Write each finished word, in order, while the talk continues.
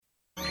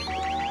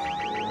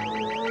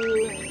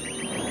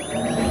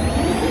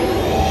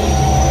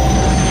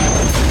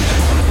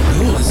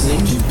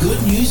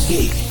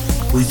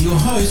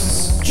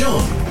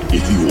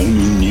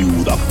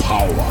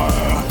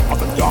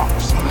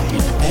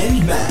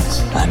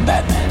I'm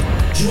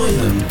Batman. Join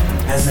them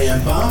as they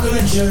embark on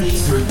a journey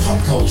through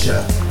pop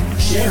culture,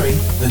 sharing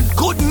the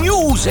Good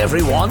news,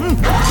 everyone!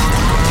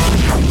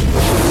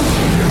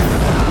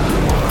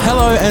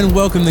 Hello and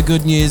welcome to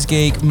Good News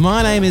Geek.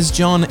 My name is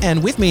John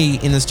and with me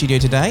in the studio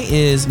today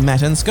is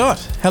Matt and Scott.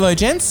 Hello,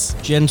 gents.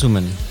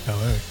 Gentlemen.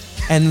 Hello.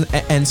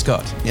 And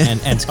Scott. And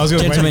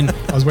Gentlemen.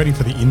 I was waiting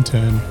for the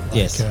intern.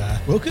 Yes.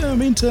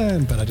 Welcome,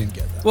 intern, but I didn't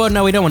get that. Well,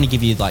 no, we don't want to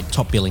give you like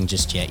top billing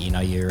just yet. You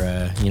know,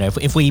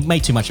 if we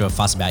make too much of a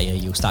fuss about you,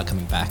 you'll start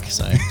coming back.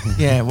 So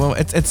Yeah, well,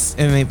 it's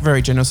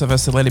very generous of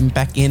us to let him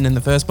back in the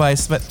first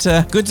place. But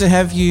good to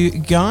have you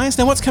guys.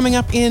 Now, what's coming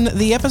up in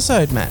the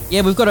episode, Matt?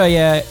 yeah, we've got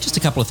just a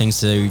couple of things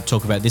to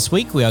talk about this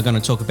week. We are going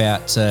to talk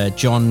about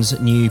John's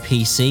new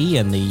PC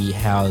and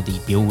how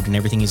the build and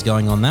everything is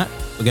going on that.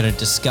 We're going to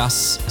discuss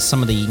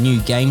some of the new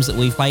games that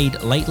we've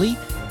played lately.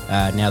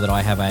 Now that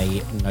I have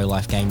a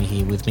no-life gamer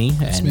here with me,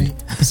 and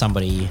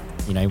somebody,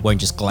 won't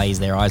just glaze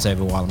their eyes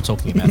over while I'm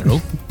talking about it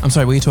all. I'm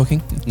sorry, were you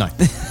talking? No.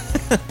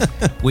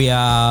 We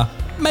are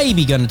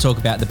maybe going to talk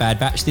about the Bad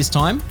Batch this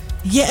time.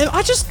 Yeah,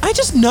 I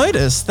just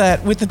noticed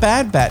that with the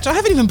Bad Batch, I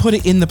haven't even put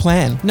it in the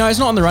plan. No, it's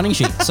not on the running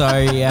sheet. So,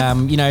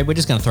 we're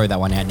just going to throw that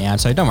one out now.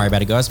 So don't worry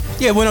about it, guys.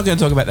 Yeah, we're not going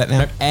to talk about that now.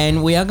 Nope.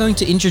 And we are going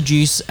to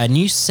introduce a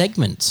new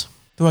segment.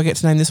 Do I get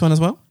to name this one as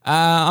well?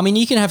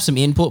 You can have some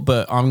input,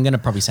 but I'm going to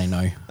probably say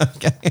no.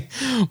 Okay.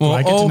 Do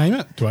I get to name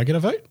it? Do I get a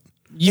vote?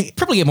 You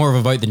probably get more of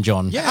a vote than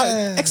John.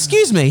 Yeah.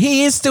 Excuse me,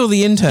 he is still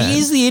the intern. He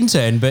is the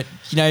intern, but,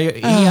 he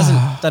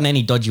hasn't done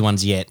any dodgy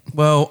ones yet.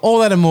 Well, all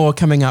that and more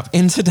coming up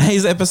in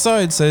today's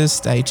episode, so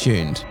stay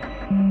tuned.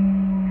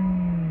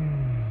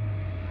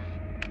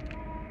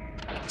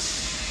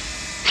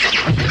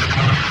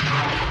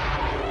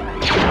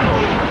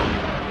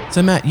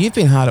 So, Matt, you've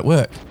been hard at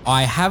work.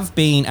 I have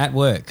been at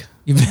work.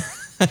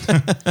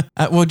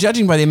 Well,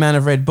 judging by the amount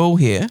of Red Bull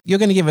here, you're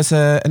going to give us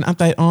an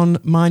update on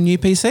my new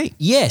PC.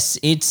 Yes,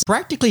 it's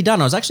practically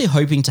done. I was actually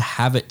hoping to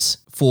have it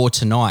for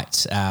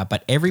tonight,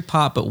 but every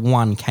part but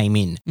one came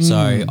in.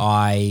 So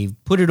I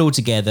put it all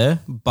together,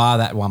 bar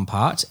that one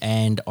part,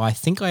 and I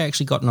think I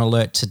actually got an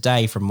alert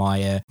today from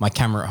my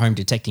camera at home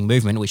detecting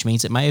movement, which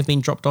means it may have been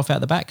dropped off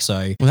out the back.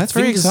 So well, that's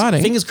very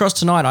exciting. Fingers crossed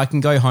tonight I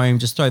can go home,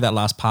 just throw that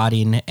last part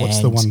in.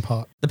 What's the one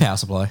part? The power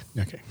supply.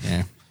 Okay.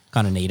 Yeah.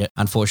 Kind of need it.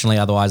 Unfortunately,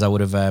 otherwise I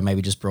would have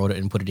maybe just brought it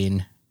and put it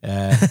in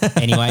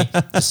anyway.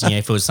 Just,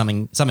 if it was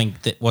something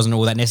that wasn't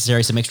all that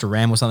necessary, some extra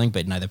RAM or something.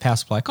 But no, the power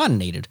supply kind of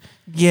needed.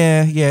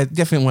 Yeah,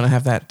 definitely want to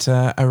have that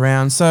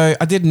around. So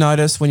I did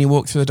notice when you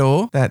walked through the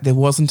door that there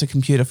wasn't a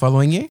computer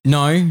following you.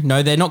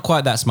 No, they're not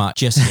quite that smart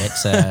just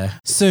yet.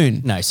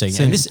 Soon. No, soon.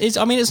 Soon. This is,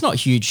 it's not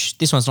huge.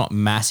 This one's not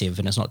massive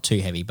and it's not too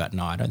heavy, but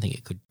no, I don't think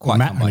it could quite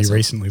Matt come by only itself.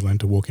 recently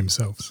learned to walk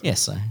himself. So.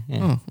 Yes, so yeah.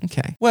 Oh,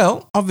 okay.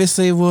 Well,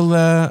 obviously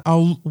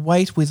I'll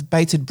wait with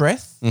bated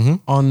breath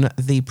on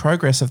the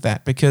progress of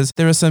that because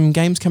there are some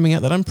games coming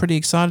out that I'm pretty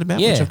excited about,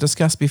 which I've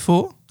discussed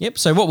before. Yep.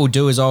 So what we'll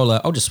do is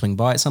I'll just swing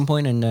by at some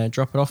point and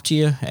drop it off to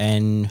you,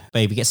 and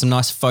maybe get some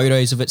nice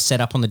photos of it set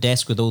up on the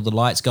desk with all the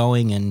lights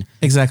going, and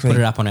exactly put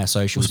it up on our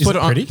socials. Put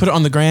it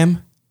on the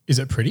gram. Is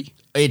it pretty?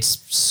 It's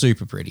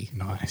super pretty.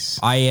 Nice.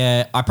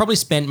 I probably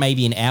spent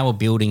maybe an hour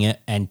building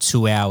it and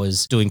 2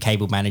 hours doing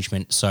cable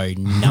management, so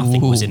nothing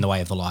was in the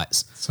way of the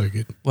lights. So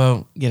good.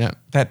 Well,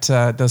 that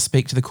does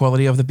speak to the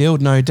quality of the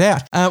build, no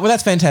doubt. Well,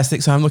 that's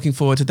fantastic. So I'm looking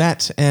forward to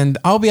that. And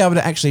I'll be able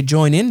to actually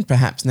join in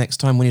perhaps next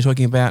time when you're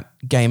talking about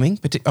gaming,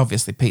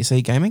 obviously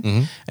PC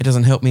gaming. It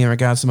doesn't help me in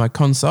regards to my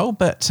console.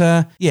 But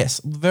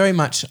yes, very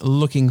much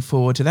looking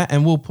forward to that.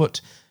 And we'll put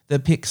the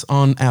pics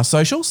on our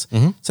socials.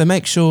 So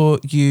make sure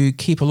you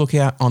keep a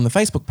lookout on the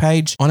Facebook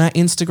page, on our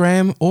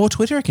Instagram or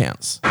Twitter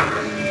accounts.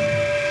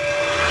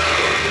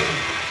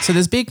 So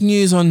there's big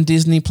news on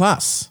Disney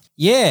Plus.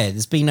 Yeah,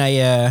 there's been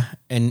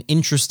an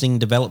interesting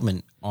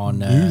development on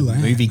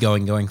movie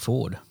going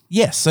forward.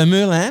 Yes, so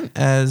Mulan,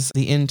 as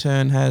the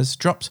intern has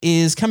dropped,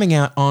 is coming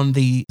out on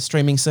the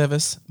streaming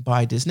service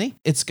by Disney.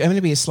 It's going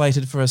to be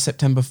slated for a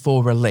September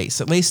 4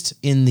 release, at least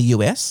in the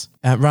US,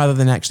 rather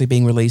than actually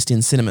being released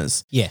in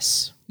cinemas.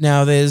 Yes.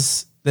 Now,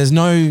 there's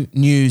no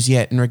news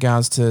yet in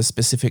regards to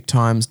specific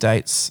times,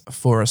 dates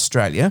for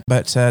Australia,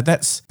 but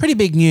that's pretty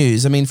big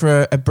news. I mean,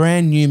 for a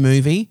brand new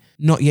movie,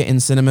 not yet in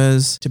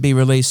cinemas, to be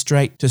released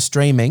straight to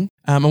streaming,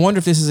 I wonder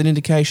if this is an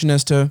indication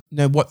as to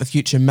what the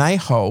future may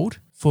hold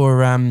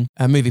for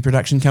movie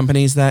production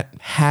companies that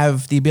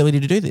have the ability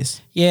to do this.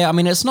 Yeah, I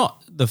mean, it's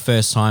not the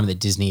first time that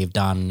Disney have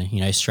done,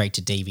 straight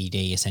to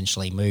DVD,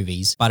 essentially,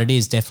 movies, but it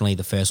is definitely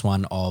the first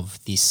one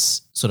of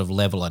this sort of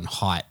level and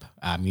hype.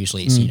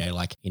 Usually it's,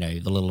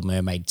 The Little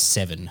Mermaid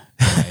 7.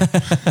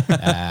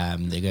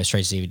 They go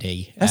straight to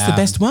DVD. That's the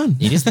best one.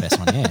 It is the best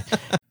one, yeah.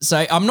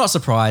 So I'm not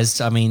surprised.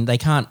 I mean, they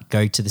can't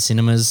go to the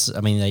cinemas.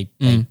 I mean,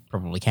 they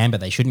probably can, but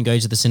they shouldn't go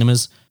to the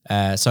cinemas.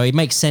 So it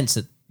makes sense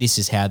that this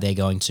is how they're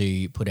going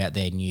to put out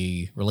their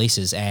new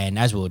releases. And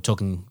as we were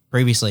talking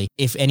previously,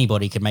 if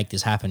anybody could make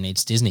this happen,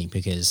 it's Disney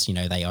because,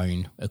 they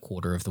own a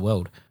quarter of the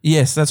world.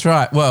 Yes, that's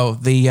right. Well,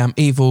 the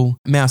evil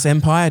Mouse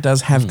Empire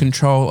does have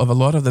control of a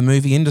lot of the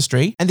movie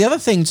industry. And the other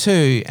thing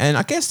too, and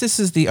I guess this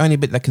is the only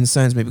bit that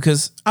concerns me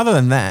because other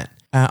than that,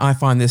 I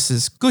find this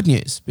is good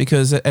news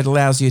because it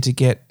allows you to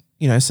get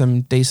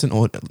some decent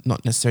or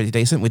not necessarily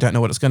decent. We don't know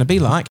what it's going to be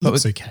like. But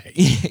Looks okay.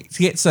 to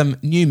get some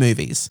new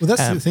movies. Well,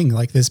 that's the thing.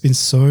 Like, there's been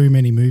so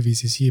many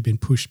movies this year been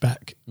pushed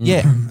back.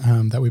 Yeah.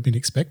 That we've been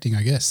expecting,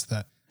 I guess.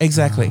 That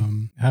exactly.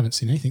 I haven't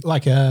seen anything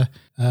like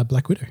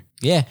Black Widow.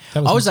 Yeah.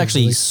 That was I was also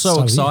actually released so start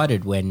of the year.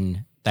 excited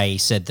when they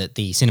said that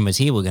the cinemas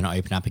here were going to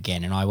open up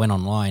again, and I went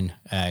online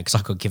because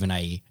I got given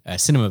a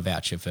cinema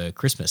voucher for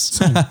Christmas.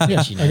 Yeah,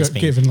 which, I has got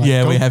been- given like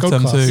Yeah, we have gold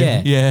some class. too.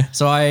 Yeah. Yeah.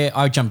 So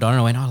I jumped on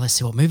and I went, let's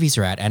see what movies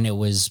are at. And it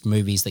was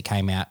movies that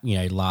came out,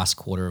 last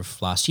quarter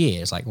of last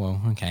year. It's like,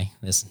 well, okay,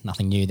 there's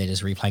nothing new. They're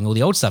just replaying all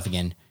the old stuff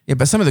again. Yeah,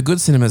 but some of the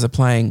good cinemas are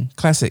playing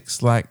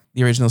classics like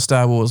the original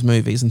Star Wars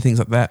movies and things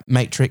like that,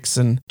 Matrix,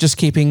 and just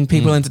keeping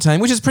people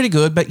entertained, which is pretty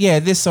good. But yeah,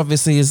 this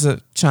obviously is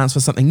a chance for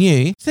something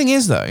new. Thing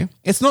is, though,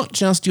 it's not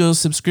just your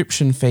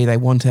subscription fee they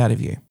want out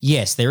of you.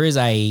 Yes, there is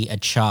a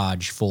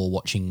charge for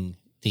watching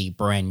the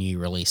brand new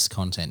release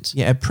content.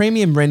 Yeah, a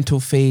premium rental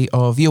fee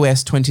of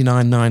US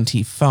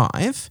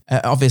 $29.95.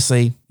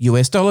 Obviously,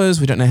 US dollars.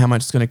 We don't know how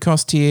much it's going to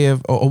cost here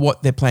or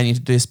what they're planning to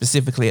do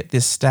specifically at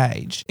this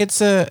stage.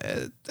 It's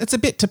a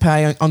bit to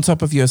pay on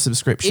top of your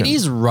subscription. It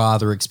is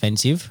rather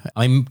expensive.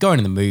 I mean, going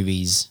to the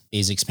movies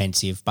is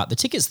expensive, but the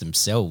tickets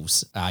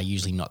themselves are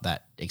usually not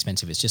that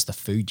expensive. It's just the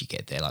food you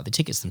get there. Like the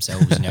tickets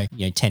themselves, $10,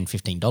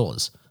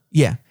 $15.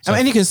 Yeah.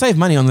 And you can save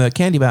money on the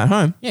candy bar at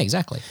home. Yeah,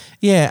 exactly.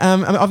 Yeah,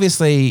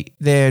 obviously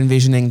they're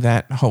envisioning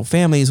that whole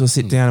families will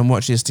sit down and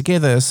watch this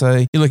together.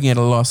 So you're looking at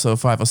a loss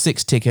of 5 or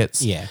 6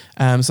 tickets. Yeah.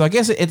 So I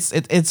guess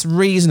it's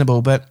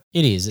reasonable, but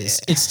It is.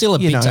 It's still a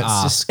bit to it's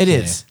ask. It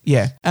is.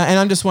 Yeah. And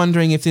I'm just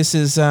wondering if this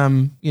is,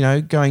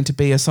 going to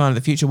be a sign of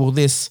the future. Will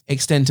this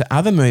extend to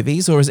other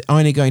movies, or is it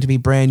only going to be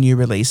brand new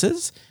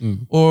releases,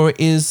 or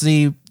is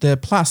the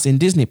plus in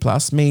Disney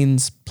Plus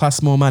means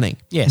plus more money?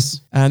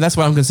 Yes. And that's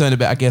what I'm concerned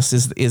about. I guess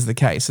is the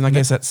case, and I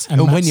guess that's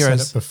And when Matt you're said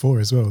it before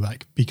as well,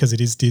 like because it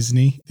is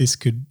Disney, this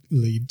could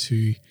lead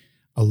to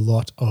a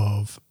lot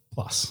of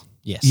plus.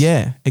 Yes.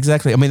 Yeah,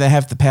 exactly. I mean, they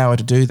have the power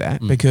to do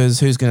that because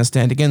who's going to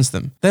stand against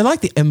them? They're like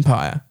the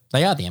Empire.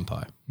 They are the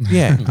Empire.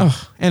 Yeah.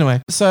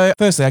 Anyway, so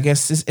firstly, I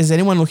guess, is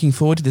anyone looking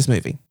forward to this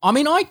movie? I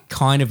mean, I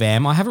kind of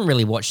am. I haven't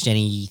really watched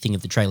anything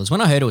of the trailers.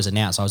 When I heard it was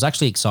announced, I was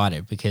actually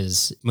excited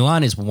because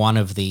Mulan is one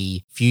of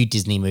the few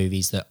Disney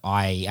movies that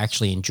I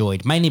actually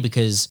enjoyed, mainly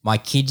because my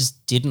kids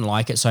didn't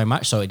like it so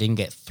much, so it didn't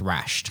get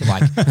thrashed.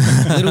 Like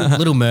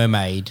Little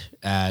Mermaid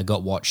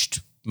got watched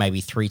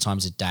maybe 3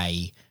 times a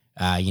day.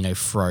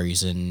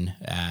 Frozen,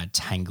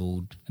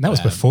 Tangled. And that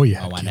was before you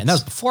had Moana. kids. And that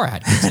was before I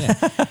had kids,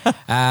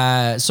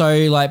 yeah. So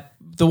like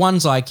the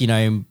ones like,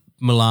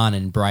 Mulan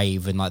and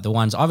Brave and like the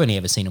ones I've only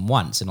ever seen them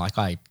once and like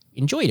I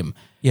enjoyed them.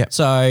 Yeah.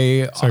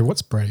 So Sorry,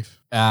 what's Brave?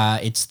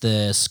 it's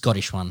the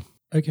Scottish one.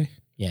 Okay.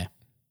 Yeah.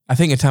 I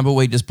think a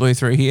tumbleweed just blew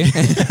through here.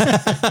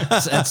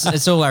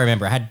 It's all I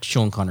remember. I had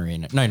Sean Connery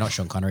in it. No, not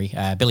Sean Connery.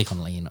 Billy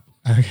Connolly in it.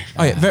 Okay.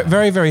 Oh yeah,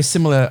 very, very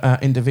similar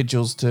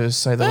individuals to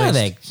say the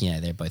least.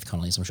 They're both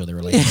Connollys. I'm sure they're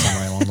related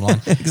somewhere along the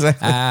line.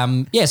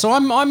 Exactly. So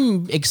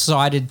I'm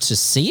excited to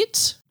see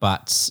it,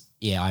 but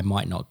yeah, I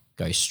might not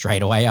go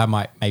straight away. I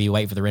might maybe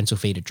wait for the rental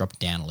fee to drop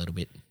down a little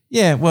bit.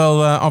 Yeah,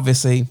 well,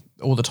 obviously,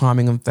 all the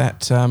timing of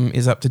that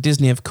is up to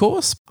Disney, of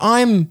course.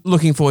 I'm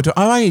looking forward to it.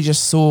 I only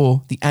just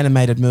saw the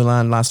animated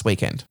Mulan last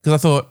weekend because I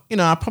thought,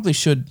 I probably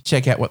should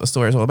check out what the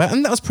story is all about.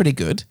 And that was pretty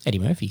good. Eddie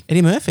Murphy.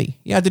 Eddie Murphy.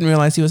 Yeah, I didn't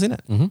realize he was in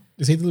it. Mm-hmm.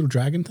 Is he the little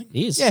dragon thing?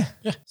 He is. Yeah.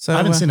 So I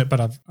haven't seen it,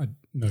 but I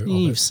know of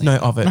You've it. seen know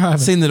it. of it. I haven't.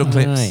 Seen little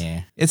clips. Oh,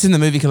 yeah. It's in the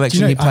movie collection.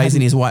 Do you He know, I plays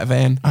in hadn't- his white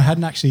van. I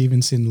hadn't actually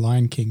even seen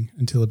Lion King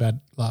until about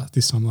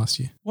this time last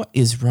year. What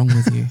is wrong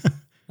with you?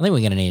 I think we're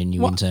going to need a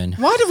new intern.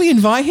 Why did we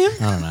invite him?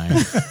 I don't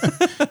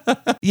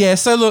know. Yeah,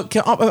 so look,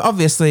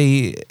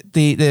 obviously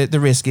the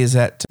risk is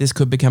that this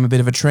could become a bit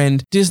of a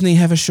trend. Disney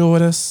have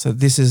assured us that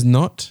this is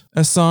not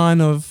a sign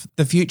of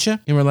the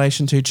future in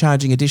relation to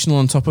charging additional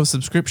on top of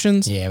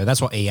subscriptions. Yeah, but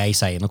that's what EA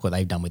say, and look what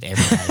they've done with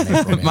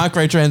everything.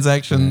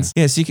 Microtransactions.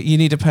 Yes, you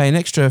need to pay an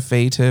extra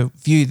fee to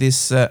view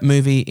this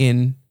movie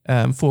in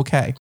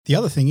 4K. The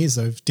other thing is,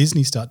 though, if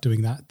Disney start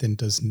doing that, then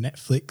does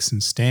Netflix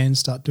and Stan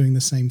start doing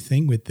the same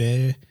thing with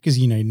their... Because,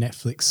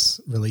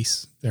 Netflix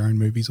release their own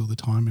movies all the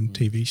time and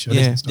TV shows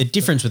Yeah. and stuff. The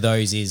difference with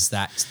those is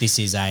that this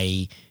is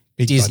a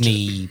Big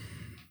Disney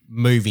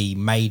movie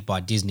made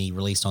by Disney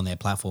released on their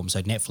platform.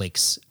 So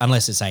Netflix,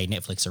 unless it's a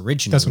Netflix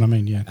original. That's what I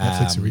mean, yeah.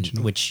 Netflix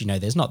original. Which,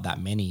 there's not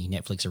that many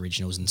Netflix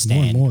originals, and More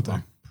and Stan, more, though.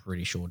 I'm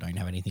pretty sure, don't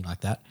have anything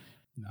like that.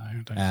 No, I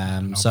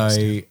don't know So about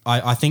Stan.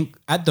 I think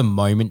at the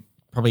moment,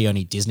 probably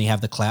only Disney have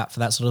the clout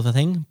for that sort of a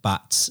thing.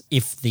 But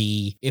if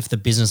the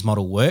business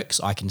model works,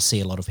 I can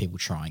see a lot of people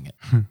trying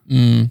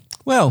it.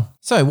 Well,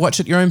 so watch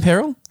at your own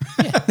peril.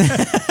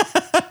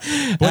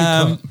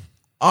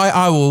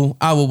 I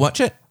will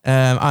watch it.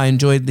 I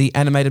enjoyed the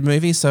animated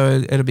movie,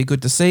 so it'll be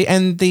good to see.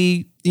 And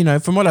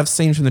from what I've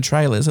seen from the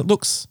trailers, it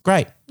looks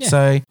great. Yeah.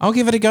 So I'll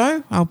give it a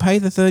go. I'll pay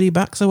the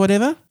 $30 or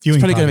whatever. Viewing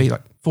it's probably going to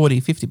party. be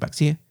like $40, $50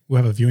 here.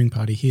 We'll have a viewing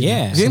party here.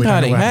 Yeah. then, so Viewing we don't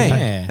party, know what hey, to pay.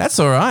 Yeah. that's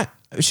all right.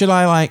 Should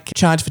I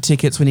charge for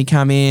tickets when you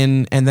come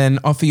in and then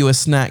offer you a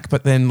snack,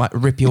 but then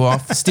rip you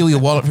off, steal your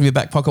wallet from your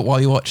back pocket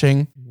while you're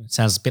watching?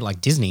 Sounds a bit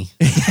like Disney.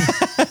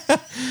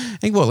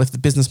 Well, if the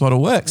business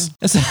model works.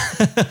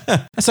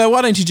 So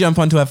why don't you jump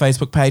onto our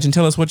Facebook page and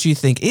tell us what you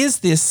think.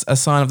 Is this a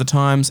sign of the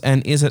times,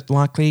 and is it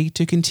likely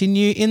to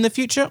continue in the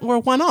future, or a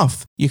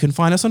one-off? You can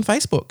find us on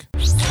Facebook.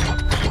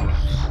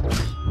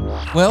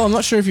 Well, I'm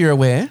not sure if you're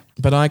aware,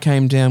 but I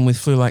came down with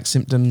flu-like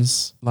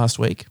symptoms last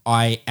week.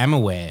 I am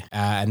aware,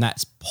 and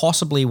that's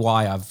possibly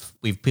why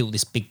we've built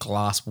this big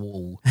glass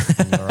wall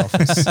in our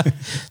office.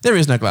 There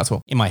is no glass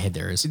wall. In my head,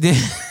 there is.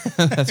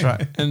 That's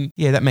right. And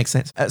yeah, that makes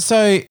sense.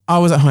 So I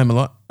was at home a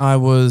lot. I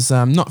was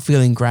not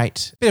feeling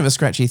great, bit of a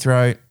scratchy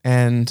throat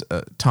and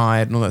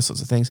tired and all those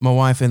sorts of things. My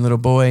wife and little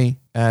boy,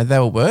 they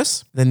were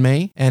worse than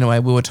me. Anyway,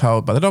 we were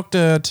told by the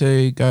doctor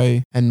to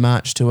go and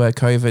march to a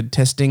COVID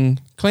testing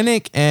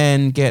clinic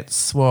and get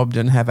swabbed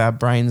and have our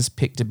brains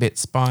picked to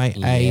bits by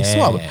a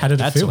swab. How did it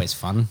That's feel? always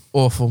fun.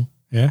 Awful.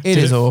 Yeah. It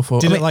is awful.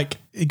 Did I it mean-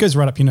 it goes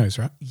right up your nose,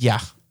 right? Yeah.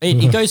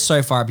 It goes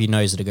so far up your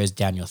nose that it goes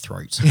down your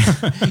throat.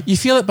 You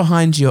feel it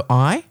behind your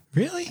eye.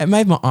 Really? It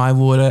made my eye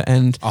water.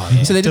 And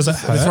yeah. so they Does did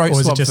it the hurt, throat or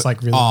is swab it just for-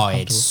 really Oh,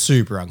 uncomfortable? it's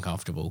super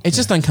uncomfortable. It's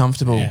just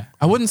uncomfortable. Yeah.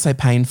 I wouldn't say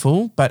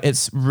painful, but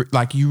it's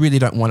you really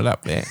don't want it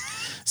up there.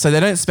 So they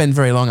don't spend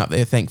very long up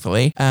there,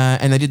 thankfully.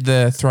 And they did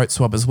the throat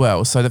swab as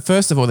well. So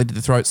first of all, they did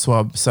the throat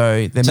swab.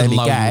 So they to made me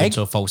lull you gag.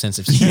 into a false sense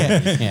of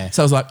security. Yeah.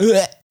 So I was like,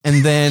 ugh.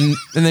 And then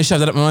they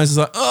shoved it up my nose.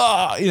 I was like,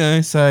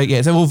 oh, So yeah,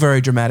 it's all very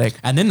dramatic.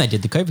 And then they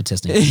did the COVID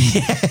testing. They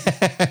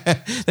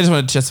just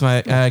wanted to test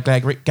my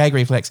gag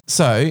reflex.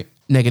 So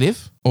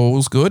negative,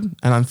 all's good,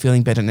 and I'm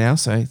feeling better now.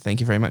 So thank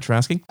you very much for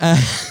asking.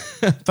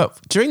 But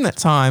during that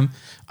time,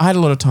 I had a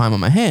lot of time on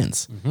my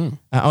hands.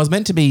 I was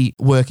meant to be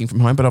working from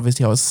home, but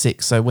obviously I was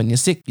sick. So when you're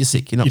sick, you're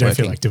sick. You're not You don't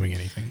working. feel like doing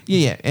anything.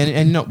 Yeah,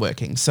 and not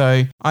working.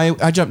 So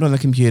I jumped on the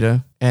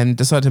computer and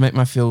decided to make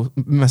myself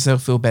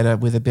ffeel better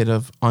with a bit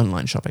of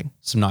online shopping.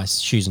 Some nice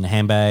shoes and a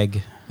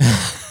handbag.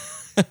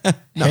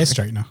 Hair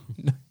straightener.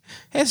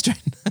 Hair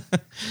straightener.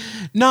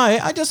 No,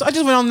 I just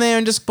went on there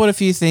and just bought a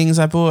few things.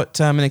 I bought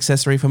an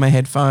accessory for my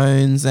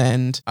headphones,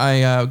 and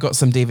I got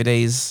some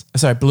Blu-rays,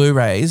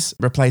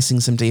 replacing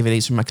some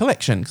DVDs from my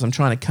collection because I'm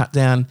trying to cut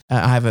down.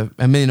 I have a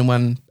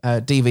 1,000,001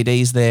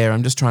 DVDs there.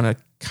 I'm just trying to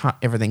cut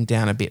everything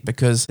down a bit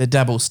because they're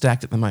double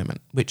stacked at the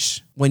moment,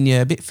 which when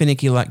you're a bit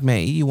finicky like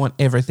me, you want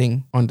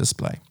everything on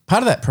display.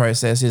 Part of that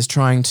process is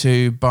trying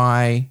to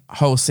buy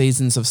whole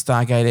seasons of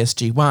Stargate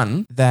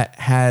SG-1 that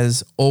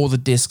has all the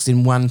discs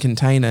in one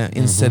container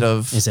instead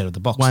of the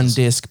boxes. one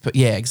disc. But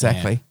yeah,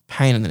 exactly. Yeah.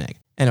 Pain in the neck.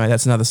 Anyway,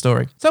 that's another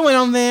story. So I went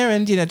on there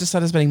and, just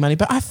started spending money,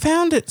 but I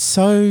found it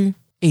so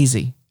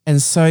easy and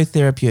so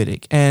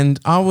therapeutic. And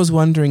I was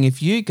wondering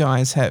if you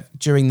guys have,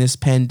 during this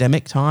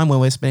pandemic time where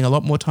we're spending a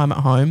lot more time at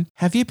home,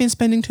 have you been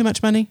spending too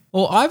much money?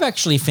 Well, I've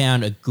actually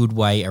found a good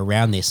way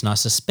around this, and I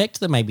suspect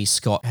that maybe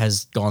Scott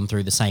has gone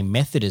through the same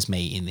method as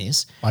me in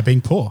this. By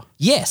being poor.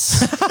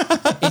 Yes.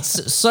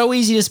 It's so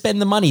easy to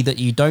spend the money that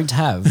you don't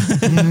have.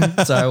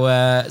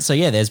 So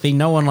yeah, there's been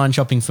no online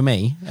shopping for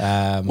me.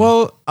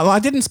 Well, I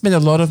didn't spend a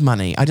lot of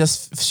money. I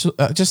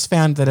just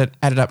found that it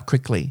added up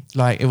quickly.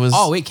 Like it was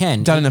it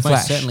can. done in a It most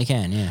flash. certainly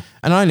can, yeah.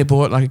 And I only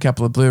bought like a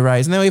couple of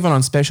Blu-rays, and they were even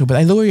on special, but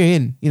they lure you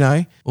in,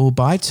 Or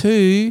buy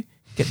two,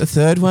 get the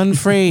third one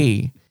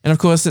free. And of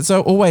course, it's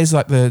always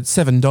like the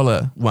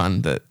 $7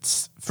 one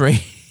that's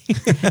free.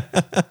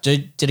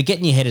 Did it get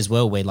in your head as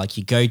well where like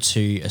you go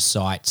to a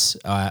site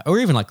or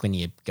even like when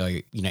you go,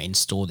 in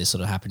store, this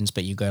sort of happens,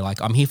 but you go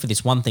like, I'm here for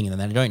this one thing and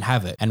then they don't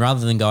have it. And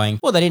rather than going,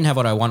 well, they didn't have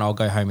what I want, I'll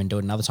go home and do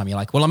it another time. You're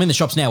like, well, I'm in the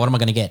shops now. What am I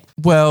going to get?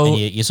 Well, And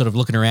you're sort of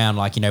looking around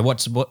like,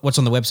 what's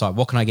on the website?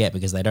 What can I get?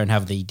 Because they don't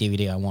have the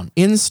DVD I want.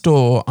 in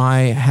store, I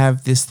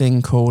have this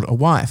thing called a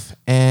wife,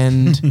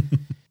 and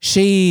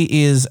she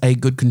is a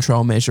good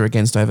control measure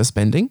against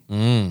overspending.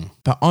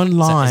 But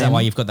online, Is that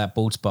why you've got that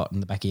bald spot in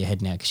the back of your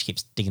head now? Because she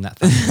keeps digging that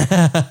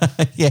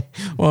thing. yeah,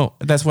 well,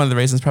 that's one of the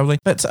reasons probably.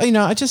 But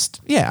I just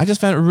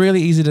found it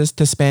really easy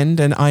to spend,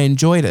 and I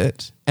enjoyed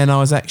it, and I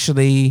was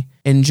actually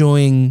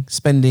enjoying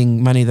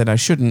spending money that I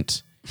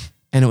shouldn't,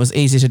 and it was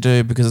easy to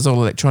do because it's all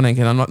electronic,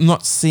 and I'm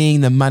not seeing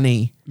the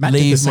money Matt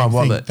did the leave same my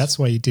thing. wallet. That's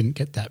why you didn't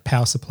get that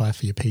power supply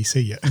for your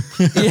PC yet.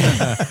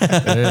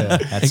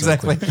 That's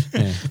Exactly. awkward.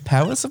 Yeah.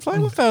 Power supply?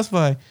 What power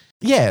supply?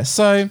 Yeah,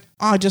 so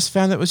I just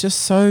found that it was just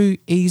so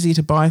easy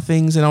to buy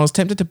things, and I was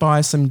tempted to buy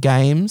some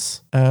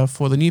games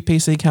for the new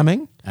PC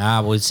coming.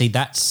 Well, see,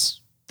 that's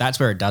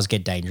where it does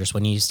get dangerous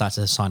when you start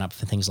to sign up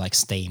for things like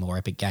Steam or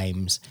Epic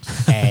Games,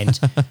 and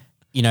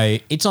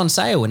it's on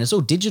sale and it's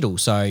all digital,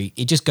 so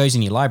it just goes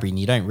in your library and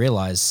you don't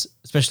realize,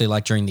 especially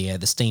like during the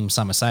Steam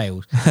summer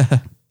sale.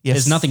 Yes.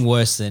 There's nothing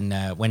worse than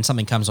when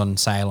something comes on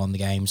sale on the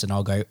games and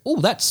I'll go, oh,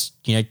 that's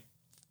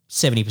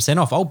 70%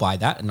 off. I'll buy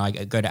that, and I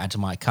go to add to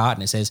my cart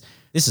and it says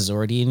this is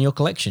already in your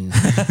collection.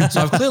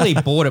 So I've clearly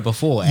bought it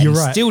before and You're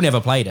right. still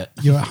never played it.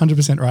 You're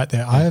 100% right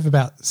there. I have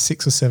about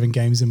 6 or 7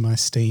 games in my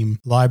Steam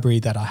library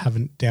that I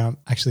haven't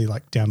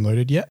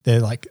downloaded yet. They're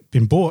like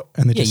been bought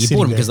and they're Yeah, just you sitting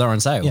bought them there. because they're on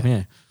sale.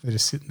 Yeah. They're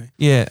just sitting there.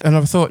 Yeah, and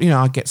I've thought,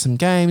 I'll get some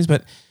games,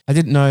 but I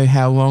didn't know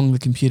how long the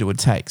computer would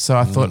take. So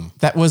I thought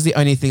that was the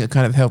only thing that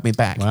kind of held me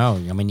back. Well,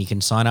 I mean, you can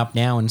sign up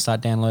now and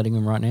start downloading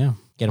them right now.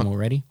 Get them all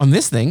ready. On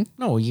this thing?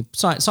 No, you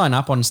sign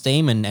up on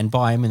Steam and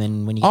buy them, and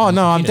then when you Oh,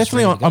 no, I'm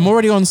definitely on. I'm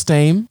already on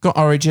Steam, got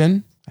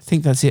Origin. I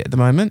think that's it at the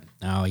moment.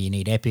 Oh, you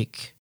need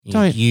Epic.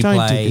 Don't do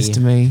this to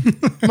me.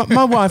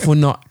 my wife will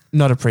not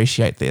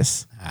appreciate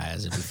this.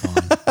 It'll be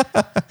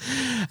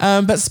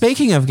fine. But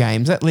speaking of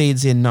games, that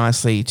leads in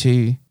nicely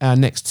to our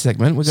next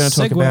segment. We're going to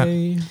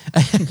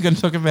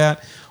talk about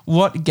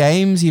what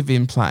games you've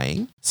been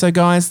playing. So,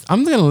 guys,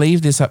 I'm going to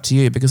leave this up to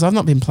you because I've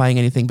not been playing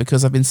anything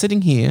because I've been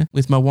sitting here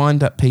with my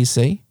wind-up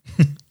PC,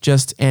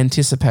 just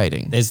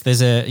anticipating.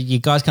 You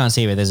guys can't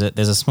see it, but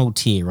there's a small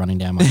tear running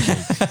down my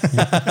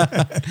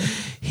cheek.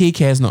 He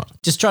cares not.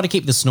 Just try to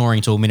keep the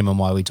snoring to a minimum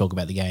while we talk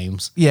about the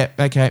games. Yeah.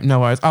 Okay. No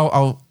worries.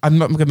 I'm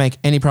not going to make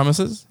any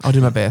promises. I'll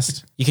do my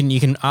best. You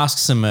can ask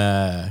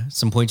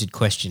some pointed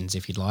questions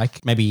if you'd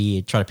like.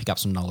 Maybe try to pick up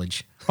some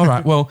knowledge. All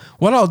right. Well,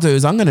 what I'll do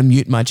is I'm going to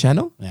mute my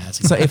channel. Yeah, that's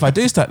So if I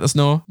do start to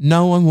snore,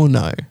 no one will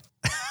know.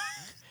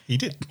 He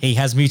did. He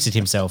has muted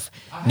himself.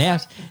 Now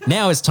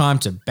it's time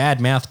to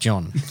badmouth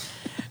John.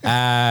 No.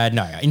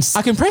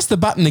 I can press the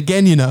button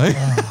again,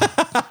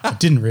 I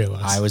didn't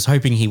realise. I was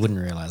hoping he wouldn't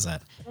realise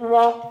that.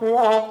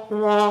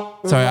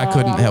 Sorry, I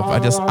couldn't help.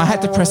 I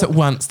had to press it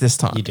once this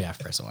time. You do have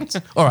to press it once.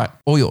 All right.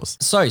 All yours.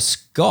 So,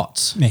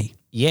 Scott. Me.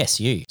 Yes,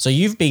 you. So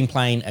you've been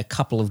playing a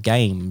couple of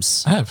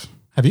games. I have.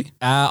 Have you?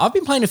 I've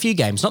been playing a few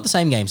games, not the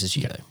same games as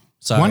you though.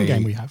 So One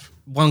game we have.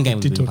 One game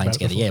did we've been talk playing about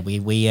it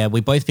together. Yeah,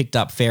 we both picked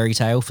up Fairy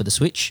Tale for the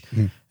Switch.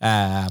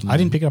 I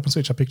didn't pick it up on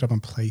Switch. I picked it up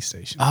on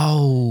PlayStation.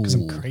 Oh, Because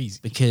I'm crazy.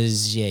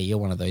 Because you're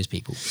one of those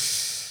people.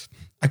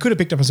 I could have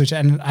picked up on Switch,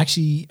 and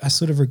actually, I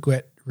sort of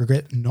regret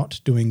not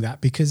doing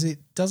that because it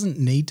doesn't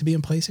need to be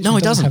on PlayStation. No,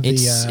 it doesn't. have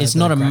It's the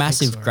not a graphics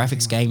massive or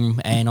graphics anything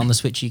game, and on the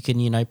Switch you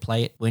can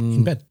play it when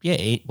In bed. Yeah,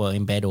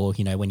 in bed or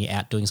when you're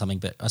out doing something.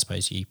 But I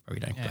suppose you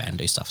probably don't go out and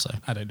do stuff. So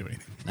I don't do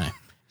anything. no,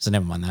 so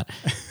never mind that.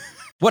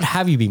 What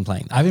have you been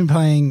playing? I've been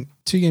playing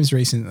 2 games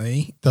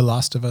recently: The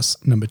Last of Us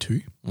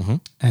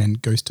 #2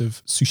 and Ghost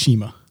of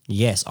Tsushima.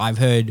 Yes, I've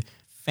heard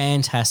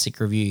fantastic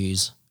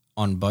reviews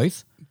on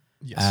both.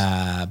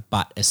 Yes.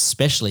 But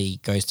especially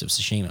Ghost of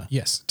Tsushima.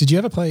 Yes. Did you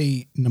ever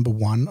play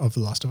 #1 of The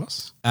Last of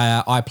Us?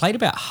 I played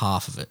about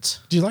half of it.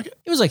 Did you like it?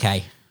 It was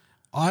okay.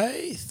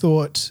 I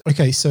thought,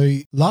 okay, so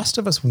Last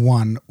of Us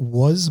 1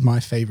 was my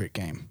favorite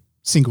game,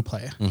 single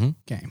player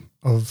game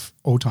of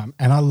all time.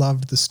 And I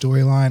loved the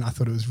storyline. I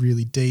thought it was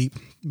really deep,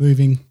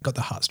 moving, got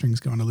the heartstrings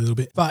going a little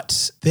bit.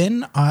 But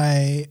then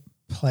I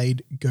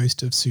played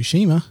Ghost of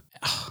Tsushima.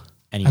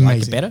 And you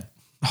liked it Amazing. better?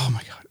 Oh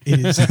my God, it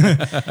is.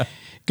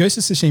 Ghost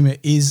of Tsushima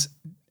is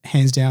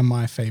hands down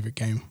my favorite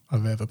game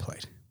I've ever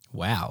played.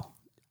 Wow.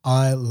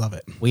 I love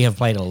it. We have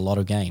played a lot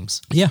of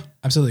games. Yeah,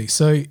 absolutely.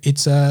 So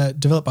it's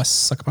developed by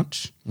Sucker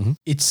Punch.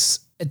 It's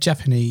a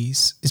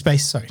Japanese. It's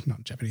based. Sorry, not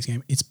a Japanese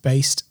game. It's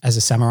based as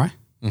a samurai.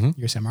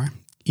 You're a samurai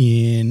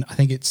in. I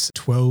think it's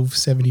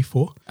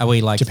 1274. Are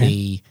we like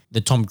Japan.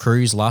 the Tom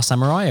Cruise Last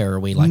Samurai, or are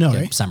we like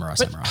No. Samurai?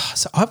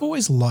 So I've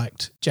always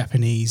liked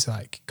Japanese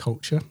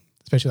culture,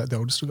 especially the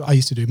oldest. I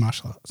used to do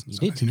martial arts. And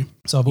did? stuff,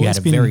 So I've You always had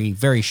a been. very,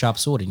 very sharp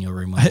sword in your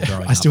room when you were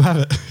growing I up. still have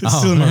it. It's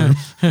still in my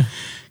room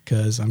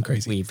because I'm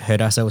crazy. We've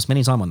heard ourselves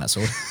many times on that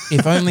sword.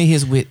 If only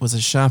his wit was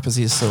as sharp as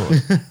his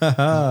sword.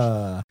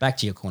 Back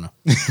to your corner.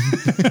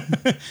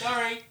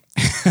 Sorry.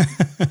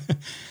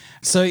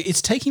 So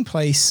it's taking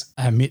place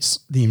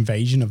amidst the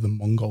invasion of the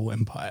Mongol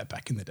Empire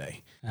back in the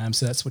day.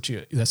 So that's what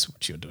you're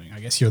doing. I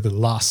guess you're the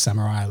last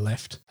samurai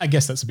left. I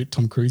guess that's a bit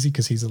Tom Cruisey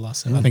because he's the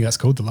last samurai. I think that's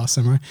called The Last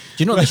Samurai. Do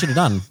you know what they should have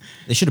done?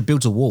 They should have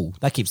built a wall.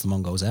 That keeps the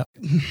Mongols out.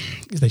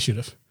 They should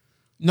have.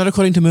 Not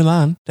according to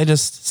Mulan. They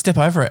just step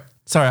over it.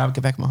 Sorry, I'll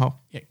get back in my hole.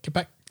 Yeah, get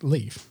back,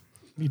 leave.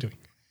 What are you doing?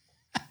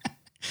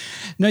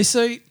 No,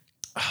 so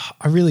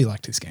I really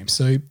liked this game.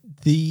 So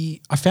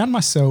I found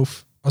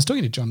myself, I was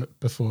talking to John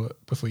before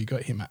you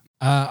got here, Matt.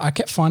 I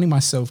kept finding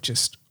myself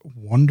just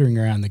wandering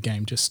around the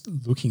game, just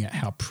looking at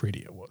how pretty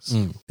it was.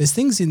 There's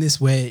things in this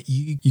where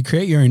you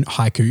create your own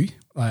haiku,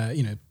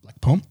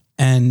 like poem,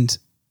 and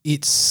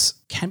it's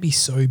can be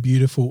so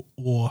beautiful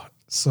or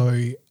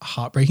so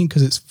heartbreaking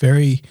because it's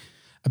very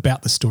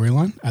about the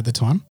storyline at the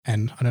time.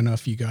 And I don't know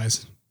if you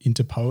guys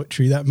into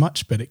poetry that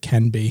much, but it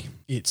can be.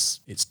 It's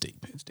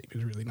deep. It's deep.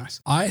 It's really nice.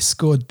 I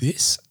scored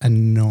this a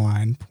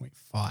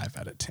 9.5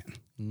 out of 10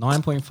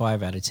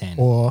 9.5 out of 10.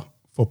 or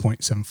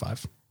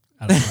 4.75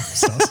 out of 5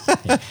 stars.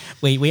 Yeah.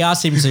 We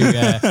asked him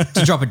to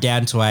drop it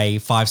down to a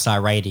 5-star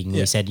rating.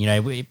 We said,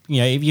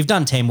 if you've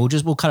done 10,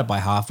 we'll cut it by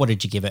half. What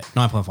did you give it?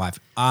 9.5.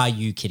 Are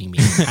you kidding me?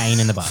 Pain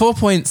in the butt.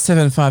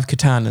 4.75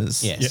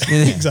 katanas. Yes.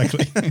 Yeah,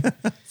 exactly.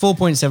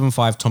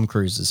 4.75 Tom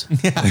Cruises.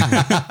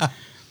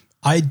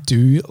 I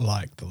do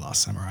like the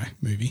Last Samurai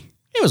movie.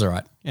 It was all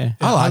right. Yeah.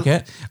 I like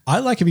it. I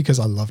like it because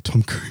I love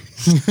Tom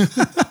Cruise.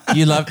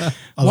 You love Tom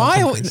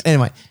Cruise.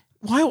 Anyway.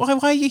 Why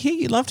are you here?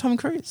 You love Tom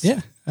Cruise?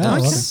 Yeah. I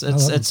love It's it. I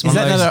love it. Is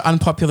that another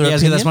unpopular Yeah,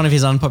 opinion? that's one of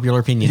his unpopular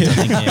opinions, I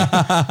think.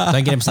 Yeah.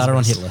 Don't get him started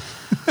on Hitler.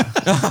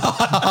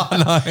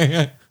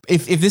 No.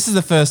 If this is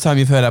the first time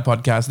you've heard our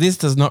podcast, this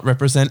does not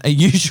represent a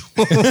usual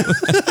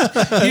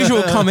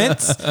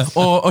comments,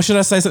 or should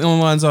I say something along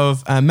the lines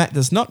of Matt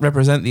does not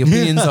represent the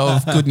opinions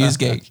of Good News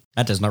Geek.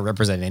 That does not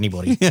represent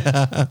anybody.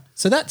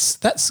 So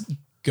that's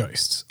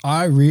Ghosts.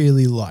 I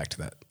really liked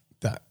that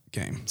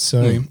game.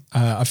 So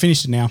I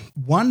finished it now.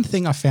 One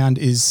thing I found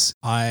is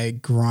I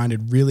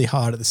grinded really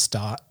hard at the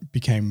start,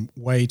 became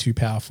way too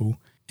powerful,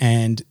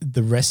 and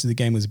the rest of the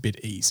game was a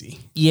bit easy.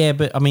 Yeah,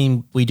 but I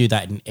mean, we do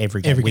that in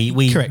every game.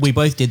 Correct. We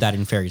both did that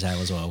in Fairy Tail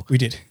as well. We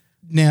did.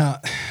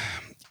 Now,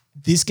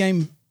 this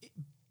game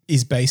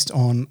is based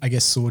on, I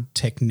guess, sword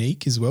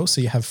technique as well.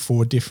 So you have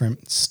 4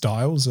 different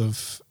styles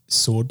of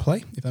sword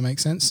play, if that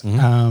makes sense.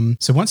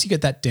 So once you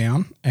get that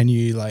down and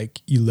you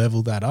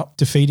level that up,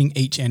 defeating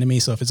each enemy.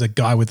 So if it's a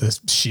guy with a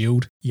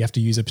shield, you have to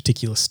use a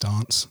particular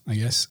stance, I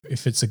guess.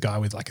 If it's a guy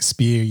with like a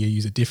spear, you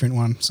use a different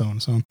one, so on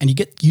and so on. And you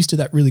get used to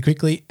that really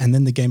quickly, and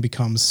then the game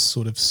becomes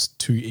sort of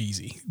too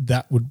easy.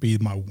 That would be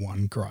my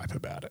one gripe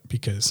about it,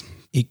 because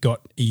it got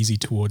easy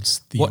towards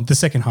the end. The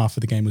second half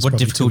of the game was What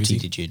probably difficulty too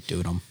easy. did you do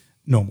it on?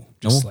 Normal,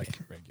 just Normal? like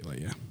regular,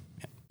 yeah.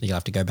 You'll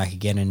have to go back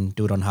again and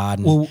do it on hard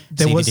and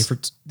see the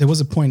difference. There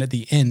was a point at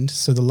the end.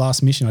 So the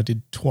last mission I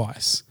did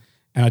twice,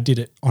 and I did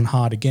it on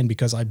hard again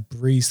because I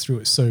breezed through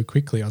it so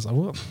quickly. I was like,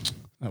 well,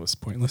 that was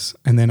pointless.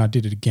 And then I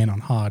did it again on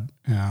hard,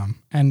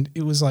 and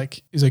it was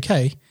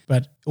okay.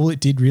 But all it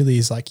did really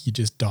is like you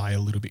just die a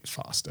little bit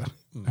faster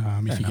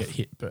if you get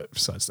hit. But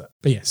besides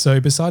that,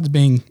 so besides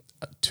being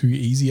too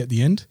easy at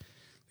the end,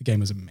 the game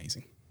was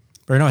amazing.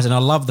 Very nice. And I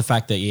love the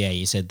fact that,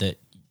 you said that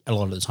a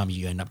lot of the time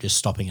you end up just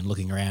stopping and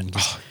looking around.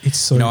 It's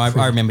so I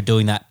pretty. remember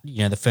doing that,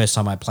 the first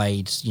time I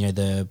played,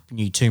 the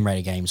new Tomb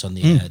Raider games on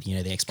the,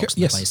 the Xbox and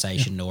Yes. the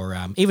PlayStation, or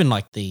even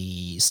like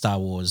the Star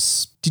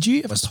Wars. Did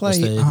you ever play what's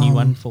the new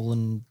one,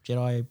 Fallen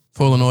Jedi?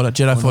 Fallen Order,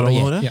 Jedi Fallen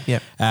Order. Yeah.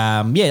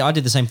 Yeah. I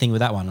did the same thing with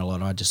that one a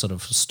lot. I just sort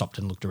of stopped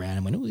and looked around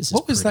and went, oh, this is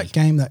What was pretty. that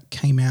game that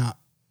came out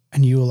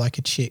and you were like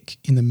a chick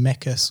in the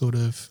mecha sort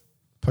of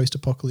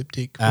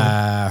post-apocalyptic?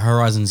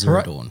 Horizon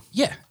Zero Dawn.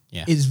 Yeah.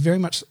 Yeah. It's very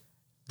much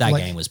That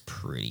like- game was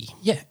pretty.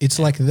 Yeah, it's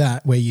like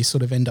that where you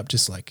sort of end up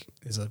just like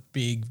there's a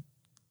big,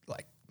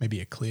 like maybe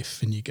a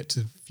cliff, and you get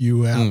to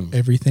view out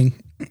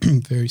everything.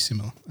 Very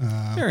similar.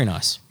 Very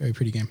nice. Very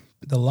pretty game.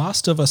 The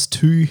Last of Us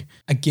 2,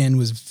 again,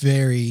 was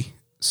very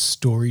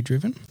story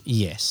driven.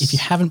 Yes. If you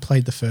haven't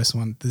played the first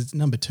one, the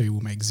number 2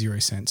 will make 0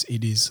 sense.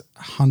 It is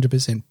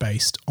 100%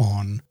 based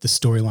on the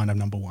storyline of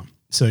number 1.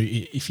 So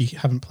if you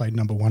haven't played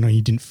number 1 or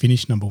you didn't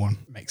finish number 1,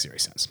 it makes 0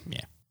 sense.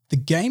 Yeah. The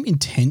game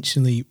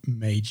intentionally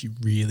made you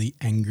really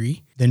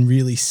angry, then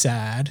really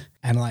sad,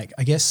 and like,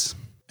 I guess,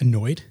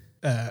 annoyed.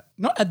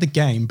 Not at the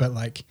game, but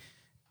like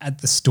at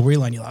the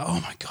storyline. You're like, oh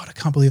my God, I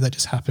can't believe that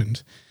just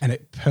happened. And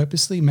it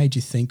purposely made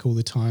you think all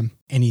the time,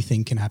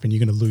 anything can happen.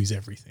 You're going to lose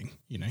everything,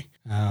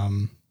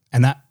 and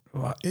that,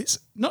 it's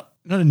not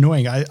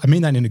annoying. I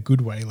mean that in a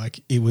good way.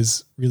 Like, it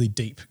was really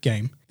deep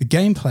game. The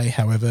gameplay,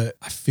 however,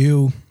 I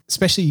feel,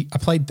 especially I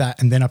played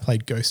that and then I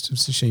played Ghost of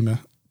Tsushima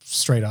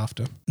straight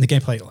after. And the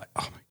gameplay, like,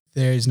 oh my,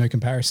 there is no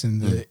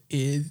comparison.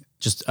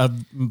 Just a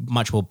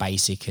much more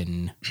basic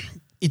and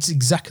It's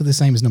exactly the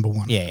same as number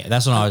 1. yeah,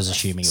 that's what I was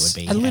assuming it would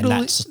be.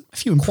 A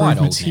few quite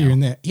improvements old here now.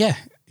 and there. Yeah,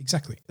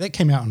 exactly. That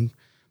came out on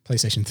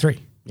PlayStation 3.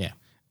 Yeah.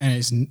 And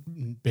it's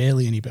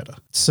barely any better.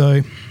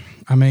 So,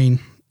 I mean,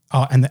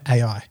 and the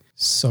AI,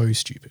 so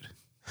stupid.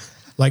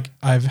 Like,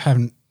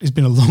 it's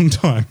been a long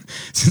time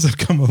since I've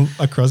come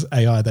across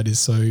AI that is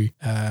so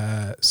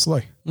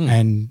slow,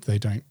 and they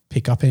don't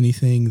pick up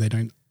anything. They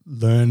don't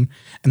learn,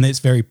 and it's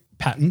very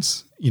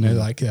patterns,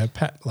 like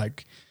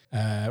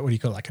what do you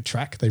call it? Like a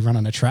track. They run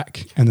on a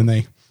track, and then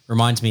they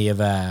Reminds me of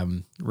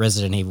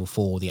Resident Evil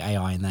 4. The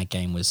AI in that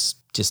game was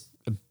just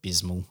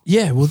abysmal.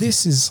 Yeah, well,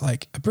 this is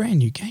like a brand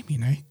new game,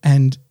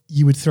 and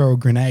you would throw a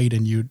grenade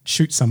and you'd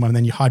shoot someone and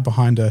then you hide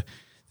behind a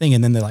thing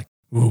and then they're like,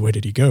 oh, where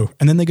did he go?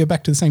 And then they go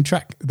back to the same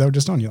track they were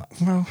just on. You're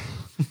like, well,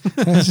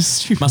 that's just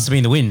stupid. Must have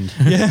been the wind.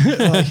 Yeah,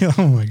 like,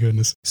 oh my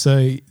goodness.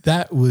 So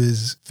that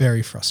was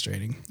very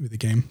frustrating with the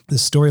game. The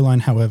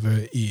storyline,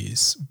 however,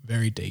 is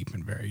very deep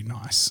and very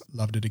nice.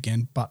 Loved it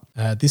again. But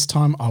this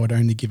time I would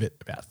only give it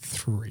about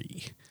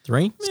 3.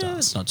 3? Yeah,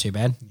 that's not too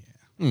bad.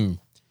 Yeah.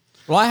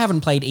 Well, I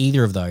haven't played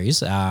either of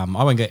those. I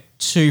won't get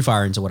too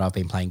far into what I've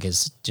been playing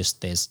because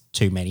just there's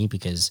too many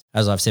because,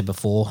 as I've said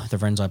before, the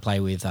friends I play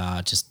with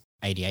are just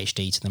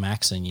ADHD to the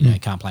max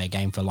and, can't play a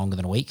game for longer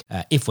than a week,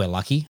 if we're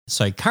lucky.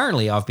 So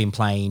currently I've been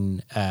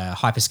playing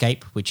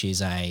Hyperscape, which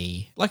is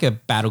like a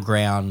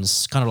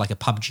Battlegrounds, kind of like a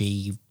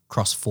PUBG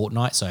cross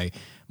Fortnite. So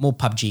more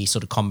PUBG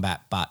sort of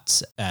combat, but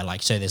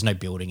so there's no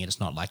building and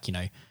it's not like,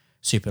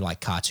 super like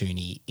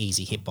cartoony,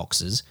 easy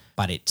hitboxes,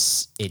 but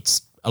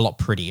it's a lot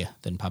prettier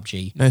than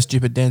PUBG. No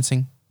stupid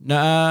dancing.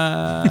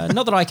 No,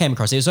 not that I came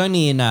across. It was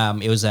only in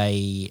it was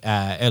a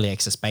early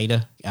access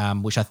beta,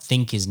 which I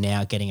think is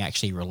now getting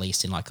actually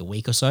released in like a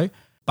week or so.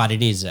 But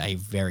it is a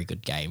very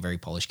good game, very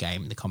polished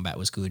game. The combat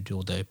was good,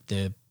 or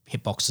the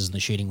hitboxes and the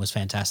shooting was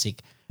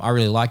fantastic. I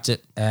really liked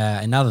it.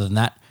 And other than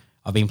that,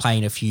 I've been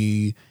playing a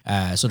few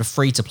sort of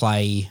free to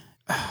play.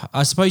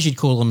 I suppose you'd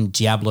call them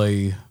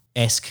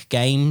Diablo-esque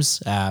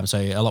games. So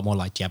a lot more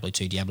like Diablo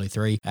 2, Diablo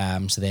 3.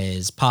 So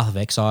there's Path of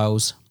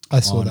Exiles. I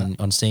saw that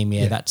on Steam.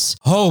 Yeah, that's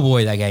oh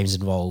boy, that game's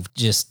involved.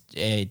 Just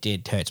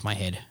it hurts my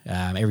head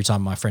every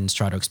time my friends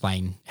try to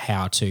explain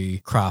how to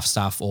craft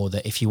stuff, or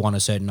that if you want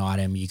a certain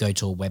item, you go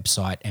to a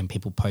website and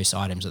people post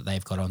items that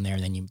they've got on there,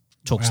 and then you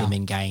talk to them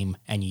in game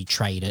and you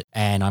trade it.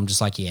 And I'm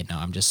just like, yeah, no,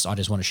 I just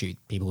want to shoot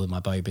people with my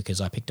bow because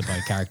I picked a bow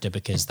character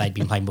because they'd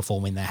been playing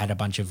before me and they had a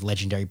bunch of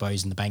legendary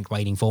bows in the bank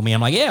waiting for me.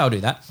 I'm like, yeah, I'll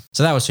do that.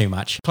 So that was too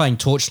much. Playing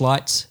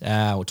Torchlight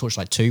or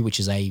Torchlight 2, which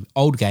is a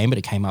old game, but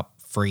it came up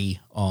free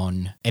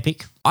on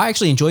Epic. I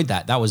actually enjoyed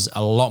that. That was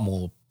a lot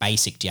more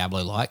basic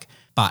Diablo-like,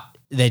 but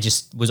there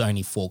just was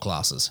only 4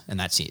 classes and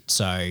that's it.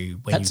 So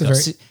when That's you've got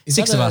is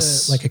six that of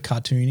us, like a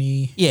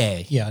cartoony.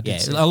 yeah, I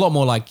did see a lot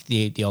more like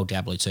the old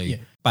Diablo 2. Yeah.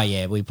 But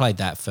yeah, we played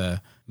that for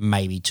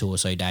maybe 2 or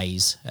so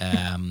days.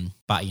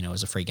 But it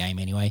was a free game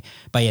anyway.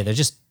 But yeah, there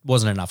just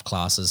wasn't enough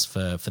classes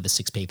for the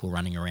 6 people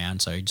running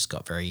around, so it just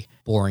got very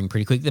boring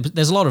pretty quick.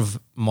 There's a lot of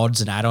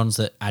mods and add-ons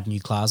that add new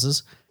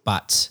classes,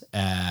 but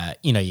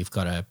you've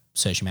got to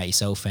search them out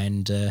yourself,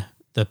 and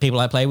the people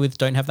I play with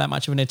don't have that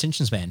much of an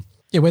attention span.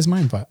 Yeah, where's my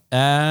invite?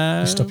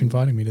 You stop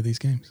inviting me to these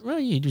games. Well,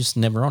 you're just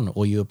never on,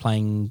 or you were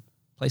playing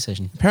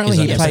PlayStation. Apparently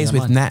he plays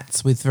with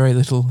gnats with very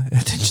little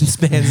attention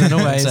spans in a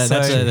way.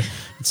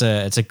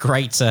 It's a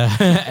great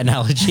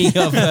analogy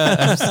of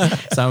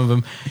some of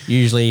them.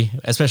 Usually,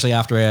 especially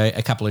after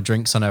a couple of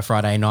drinks on a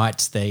Friday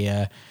night,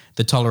 the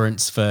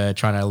tolerance for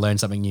trying to learn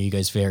something new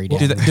goes very down.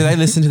 Do they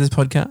listen to this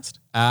podcast?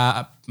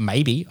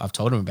 Maybe. I've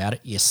told them about it.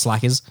 You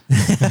slackers.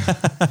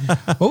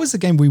 What was the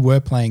game we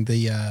were playing?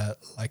 The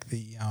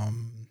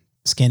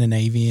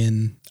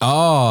Scandinavian.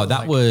 Oh,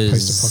 that was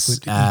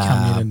post-apocalyptic. You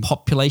come in and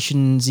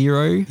Population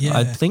Zero, Yeah.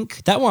 I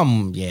think. That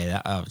one,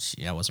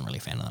 I wasn't really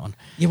a fan of that one.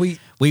 Yeah, we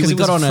got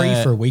got on free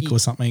for a week or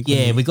something.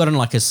 Yeah, we got on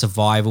like a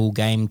survival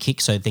game kick.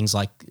 So things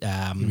like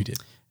we did.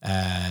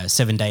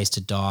 7 Days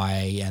to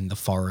Die and The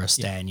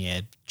Forest and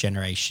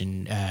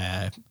Generation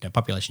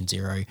Population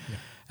Zero.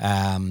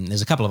 Yeah.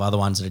 There's a couple of other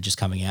ones that are just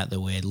coming out that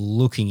we're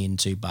looking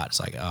into, but it's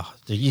like,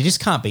 you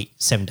just can't beat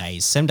 7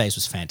 Days. 7 Days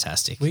was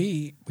fantastic.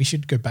 We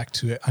should go back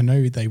to it. I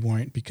know they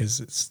won't because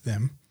it's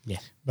them. Yeah.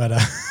 But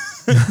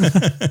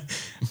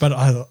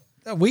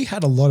we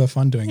had a lot of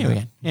fun doing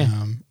that.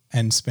 Yeah.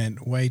 And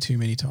spent way too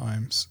many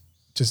times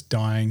just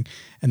dying,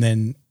 and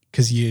then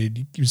because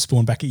you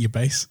spawn back at your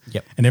base.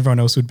 Yep. And everyone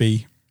else would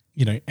be,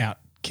 out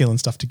killing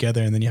stuff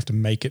together, and then you have to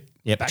make it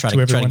back to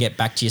everyone. Try to get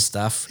back to your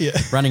stuff. Yeah.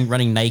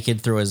 Running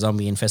naked through a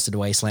zombie infested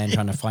wasteland,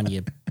 trying to find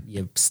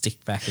your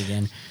stick back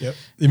again. Yep.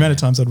 The amount of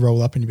times I'd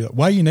roll up and you'd be like,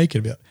 "Why are you naked?"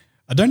 I'd be like,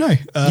 I don't know.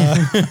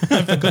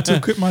 I forgot to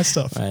equip my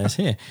stuff.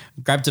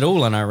 Grabbed it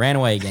all and I ran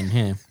away again.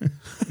 Yeah.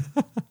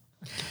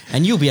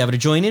 And you'll be able to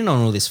join in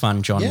on all this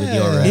fun, John, with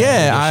your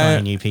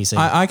shiny new PC.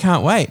 I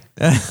can't wait.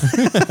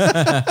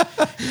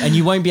 And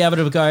you won't be able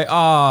to go,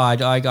 I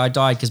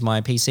died because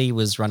my PC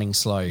was running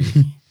slow.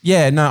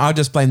 Yeah, no, I'll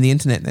just blame the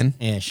internet then.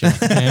 Yeah, sure.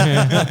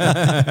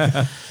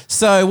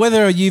 So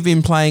whether you've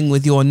been playing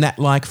with your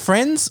gnat-like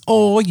friends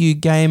or you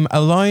game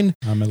alone,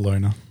 I'm a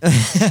loner.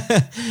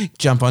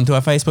 jump onto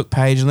our Facebook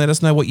page and let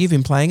us know what you've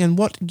been playing and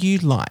what you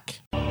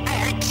like.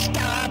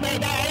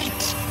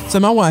 So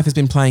my wife has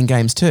been playing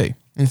games too.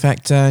 In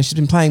fact, she's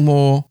been playing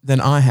more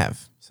than I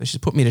have. So she's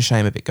put me to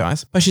shame a bit,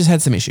 guys. But she's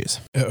had some issues.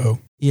 Uh-oh.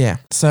 Yeah.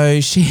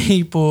 So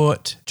she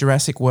bought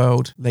Jurassic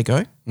World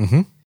Lego.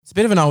 Mm-hmm. It's a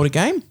bit of an older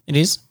game. It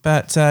is.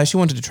 But she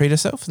wanted to treat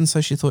herself, and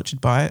so she thought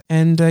she'd buy it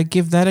and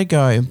give that a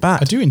go.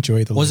 But I do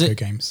enjoy the Lego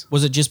games.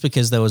 Was it just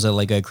because there was a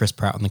Lego Chris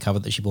Pratt on the cover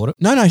that she bought it?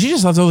 No, she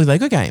just loves all the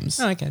Lego games.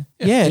 Oh, okay.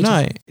 Yeah,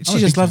 no. She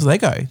just loves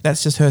Lego.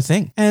 That's just her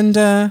thing. And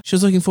she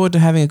was looking forward to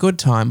having a good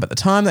time, but the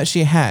time that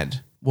she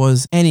had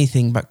was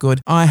anything but good.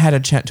 I had a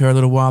chat to her a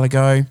little while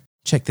ago.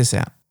 Check this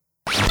out.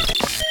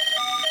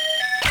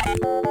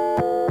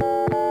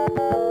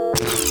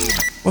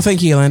 Well,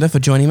 thank you, Yolanda, for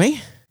joining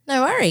me.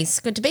 No worries.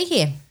 Good to be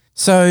here.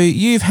 So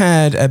you've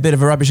had a bit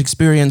of a rubbish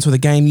experience with a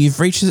game you've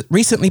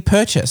recently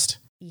purchased.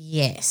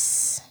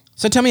 Yes.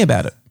 So tell me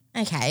about it.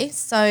 Okay,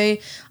 so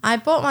I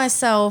bought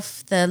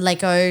myself the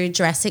Lego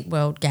Jurassic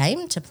World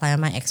game to play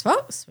on my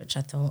Xbox, which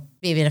I thought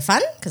would be a bit of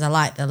fun because I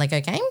like the Lego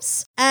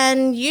games.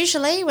 And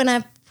usually when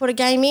I put a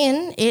game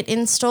in, it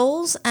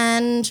installs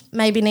and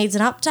maybe needs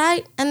an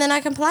update and then I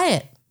can play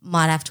it.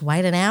 Might have to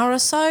wait an hour or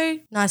so,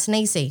 nice and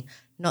easy.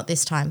 Not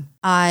this time.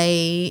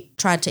 I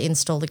tried to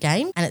install the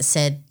game and it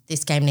said,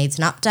 this game needs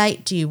an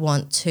update. Do you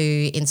want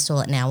to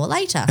install it now or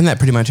later? And that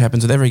pretty much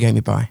happens with every game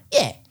you buy.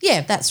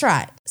 Yeah, that's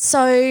right.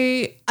 So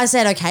I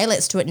said, okay,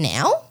 let's do it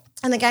now.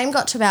 And the game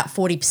got to about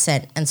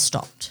 40% and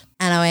stopped.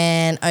 And I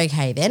went,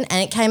 okay then.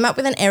 And it came up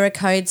with an error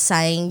code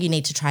saying you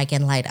need to try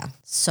again later.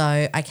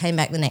 So I came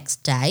back the next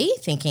day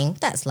thinking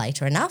that's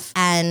later enough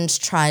and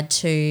tried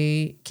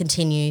to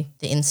continue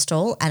the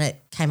install and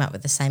it came up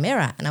with the same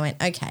error. And I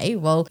went, okay,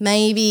 well,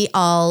 maybe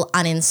I'll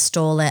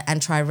uninstall it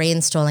and try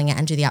reinstalling it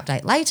and do the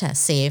update later,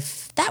 see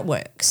if that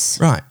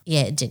works. Right.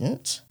 Yeah, it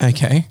didn't.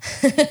 Okay.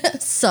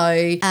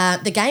 So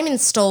the game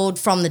installed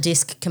from the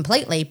disk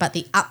completely, but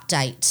the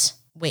update,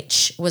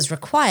 which was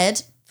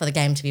required for the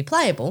game to be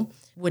playable,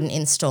 wouldn't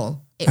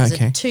install. It was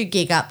a 2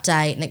 gig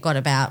update and it got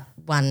about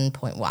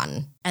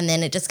 1.1. And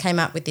then it just came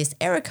up with this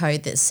error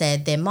code that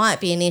said there might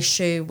be an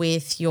issue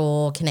with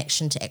your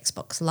connection to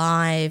Xbox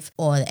Live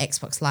or the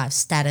Xbox Live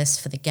status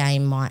for the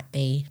game might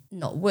be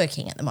not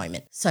working at the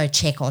moment. So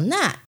check on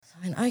that. So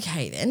I went,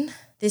 okay then.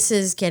 This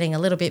is getting a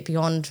little bit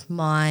beyond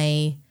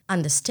my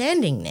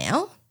understanding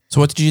now. So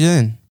what did you do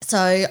then?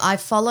 So I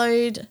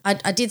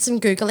did some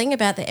Googling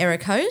about the error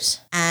code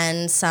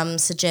and some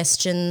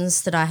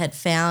suggestions that I had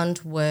found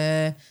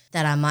were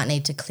that I might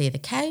need to clear the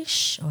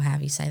cache or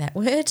however you say that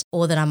word,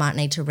 or that I might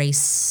need to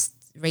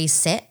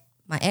reset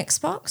my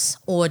Xbox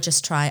or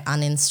just try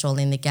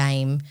uninstalling the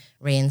game,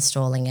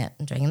 reinstalling it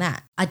and doing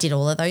that. I did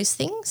all of those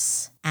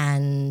things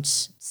and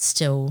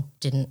still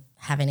didn't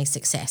have any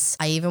success.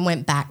 I even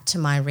went back to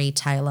my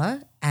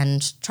retailer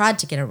and tried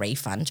to get a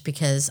refund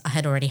because I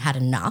had already had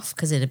enough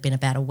because it had been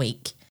about a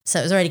week. So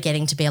it was already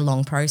getting to be a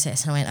long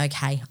process. And I went,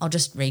 okay, I'll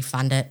just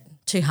refund it,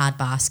 too hard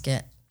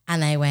basket.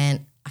 And they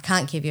went, I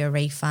can't give you a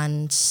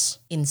refund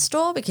in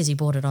store because you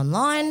bought it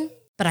online,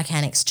 but I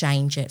can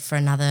exchange it for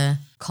another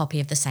copy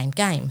of the same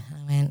game.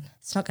 And I went,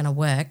 it's not going to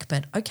work,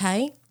 but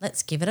okay,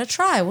 let's give it a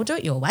try. We'll do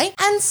it your way.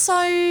 And so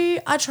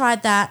I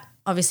tried that,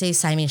 obviously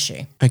same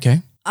issue.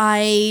 Okay.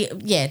 I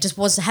just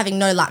was having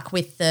no luck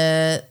with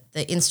the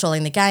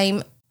installing the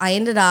game. I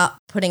ended up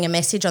putting a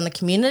message on the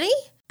community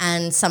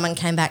and someone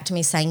came back to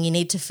me saying you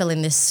need to fill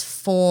in this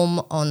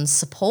form on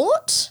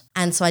support.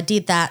 And so I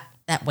did that.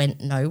 That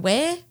went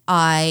nowhere.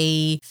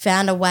 I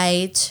found a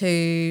way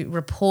to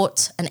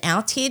report an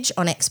outage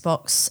on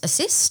Xbox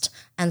Assist.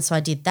 And so I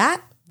did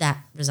that. That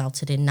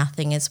resulted in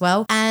nothing as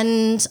well.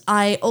 And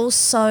I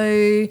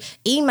also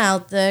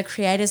emailed the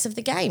creators of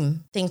the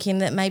game thinking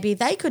that maybe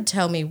they could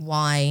tell me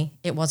why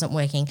it wasn't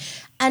working.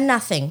 And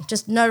nothing,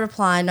 just no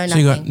reply, no nothing. So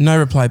you got no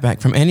reply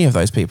back from any of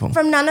those people?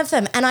 From none of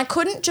them. And I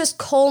couldn't just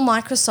call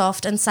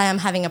Microsoft and say I'm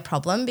having a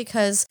problem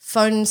because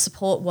phone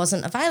support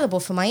wasn't available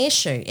for my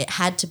issue. It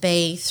had to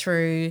be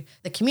through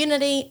the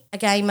community, a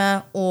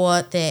gamer,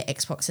 or their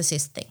Xbox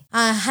Assist thing.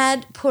 I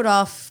had put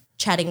off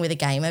chatting with a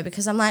gamer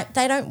because I'm like,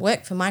 they don't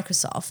work for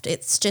Microsoft.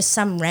 It's just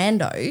some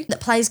rando that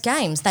plays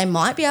games. They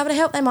might be able to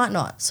help, they might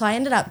not. So I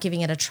ended up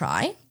giving it a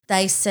try.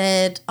 They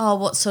said, oh,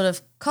 what sort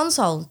of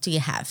console do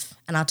you have?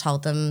 And I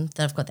told them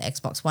that I've got the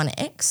Xbox One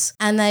X.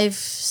 And they've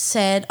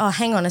said, oh,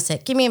 hang on a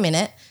sec, give me a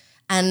minute.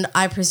 And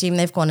I presume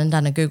they've gone and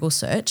done a Google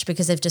search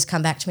because they've just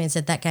come back to me and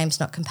said that game's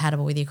not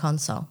compatible with your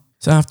console.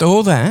 So after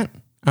all that,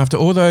 after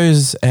all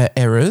those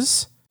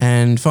errors,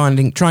 and trying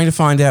to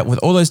find out with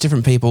all those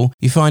different people,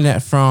 you find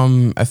out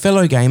from a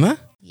fellow gamer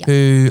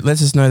who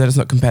lets us know that it's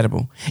not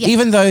compatible. Yep.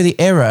 Even though the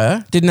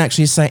error didn't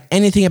actually say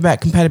anything about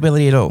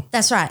compatibility at all.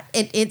 That's right.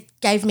 It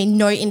gave me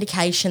no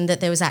indication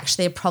that there was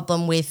actually a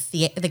problem with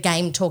the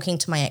game talking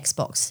to my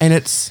Xbox. And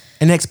it's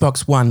an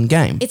Xbox One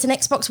game. It's an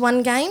Xbox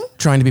One game.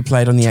 Trying to be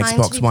played on the Xbox One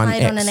X. Trying to be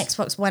played on an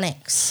Xbox One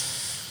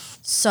X.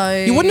 So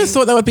you wouldn't have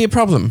thought that would be a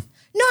problem.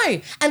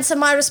 No. And so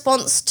my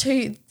response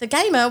to the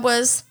gamer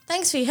was,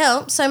 thanks for your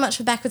help, so much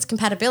for backwards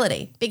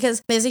compatibility,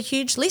 because there's a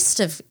huge list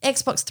of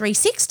Xbox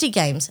 360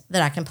 games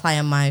that I can play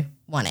on my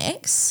One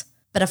X,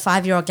 but a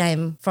 5-year-old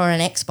game for an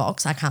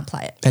Xbox, I can't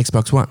play it.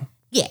 Xbox One?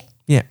 Yeah.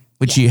 Yeah,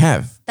 which you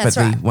have, that's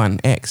but right. the One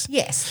X.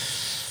 Yes.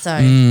 So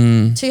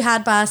too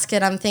hard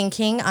basket, I'm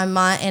thinking I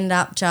might end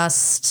up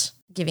just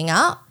giving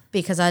up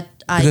because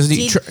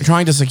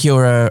trying to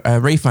secure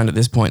a refund at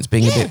this point is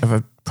being a bit of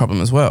a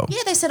problem as well.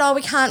 Yeah, they said,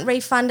 we can't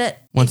refund it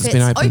once if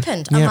it's been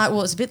opened. I'm like,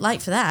 well, it's a bit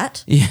late for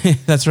that. Yeah,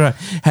 that's right.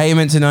 How are you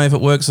meant to know if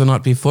it works or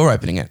not before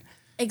opening it?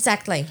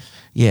 Exactly.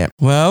 Yeah.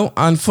 Well,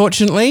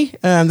 unfortunately,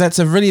 that's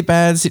a really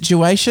bad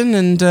situation.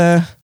 And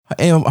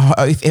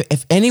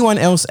if anyone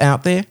else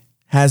out there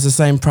has the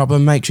same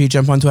problem, make sure you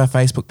jump onto our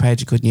Facebook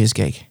page at Good News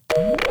Geek.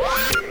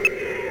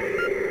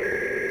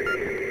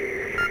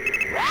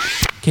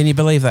 Can you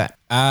believe that?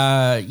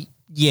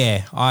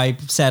 Yeah, I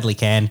sadly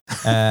can.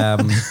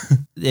 I mean,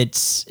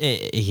 there's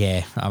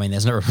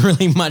not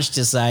really much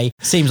to say.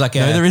 Seems like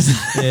there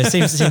isn't. Yeah,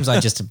 seems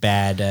like just a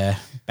bad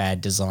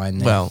design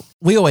there. Well,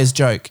 we always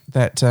joke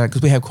that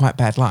because we have quite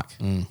bad luck.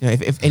 You know,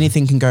 if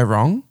anything can go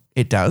wrong,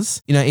 it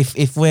does. You know, if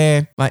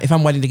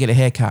I'm waiting to get a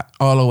haircut,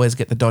 I'll always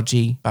get the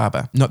dodgy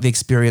barber, not the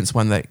experienced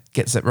one that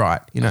gets it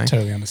right. You know, I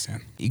totally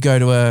understand. You go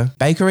to a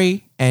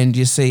bakery and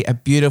you see a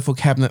beautiful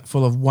cabinet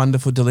full of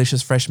wonderful,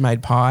 delicious,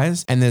 fresh-made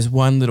pies, and there's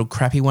one little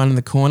crappy one in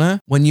the corner.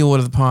 When you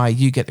order the pie,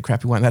 you get the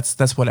crappy one.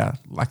 That's what our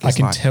luck is like. I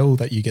can tell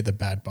that you get the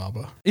bad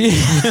barber.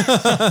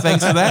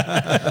 Thanks for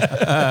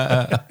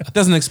that.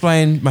 Doesn't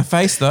explain my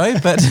face though,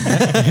 but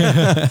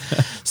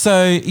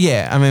So,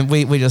 yeah, I mean,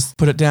 we just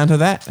put it down to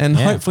that and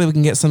hopefully we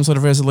can get some sort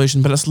of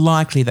resolution, but it's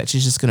likely that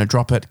she's just going to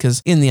drop it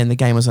because in the end, the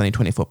game was only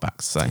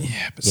 $24. So,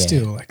 Yeah, but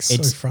still, like,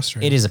 so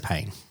frustrating. It is a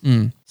pain.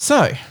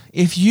 So,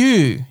 if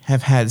you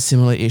have had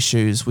similar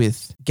issues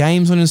with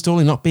games on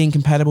installing not being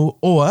compatible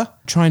or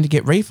trying to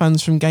get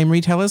refunds from game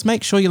retailers,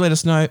 make sure you let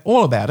us know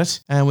all about it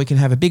and we can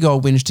have a big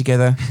old whinge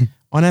together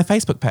on our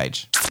Facebook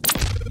page.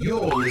 You're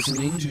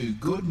listening to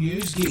Good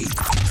News Geek.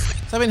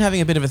 So I've been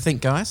having a bit of a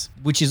think, guys.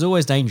 Which is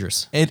always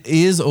dangerous. It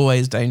is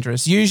always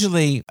dangerous.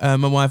 Usually, my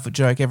wife would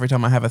joke every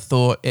time I have a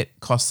thought, it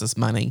costs us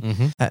money.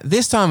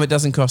 This time, it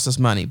doesn't cost us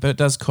money, but it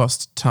does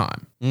cost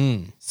time.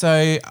 So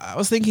I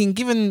was thinking,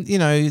 given,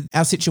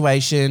 our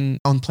situation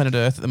on planet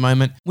Earth at the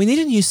moment, we need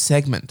a new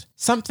segment,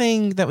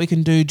 something that we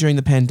can do during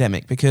the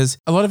pandemic, because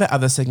a lot of our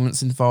other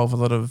segments involve a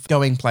lot of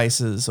going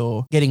places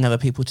or getting other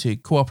people to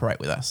cooperate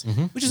with us,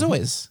 which is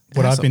always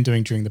what I've been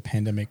doing during the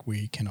pandemic,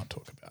 we cannot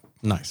talk about.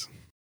 Nice.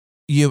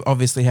 You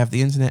obviously have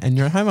the internet and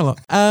you're at home a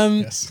lot.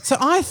 Yes. So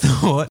I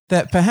thought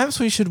that perhaps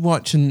we should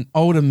watch an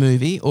older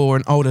movie or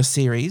an older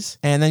series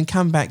and then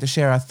come back to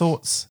share our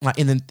thoughts like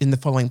in the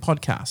following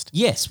podcast.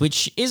 Yes,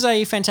 which is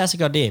a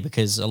fantastic idea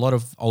because a lot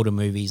of older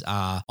movies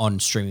are on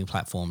streaming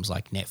platforms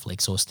like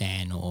Netflix or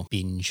Stan or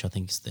Binge, I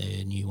think is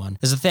the new one.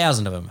 There's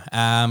 1,000 of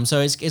them. So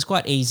it's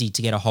quite easy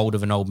to get a hold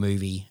of an old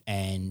movie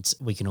and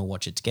we can all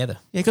watch it together.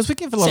 Yeah, because we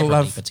give a lot of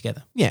Separately, love. but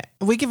together. Yeah,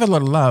 we give a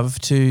lot of love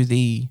to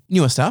the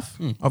newer stuff.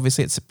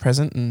 Obviously, it's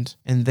present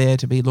and there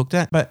to be looked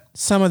at. But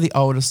some of the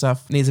older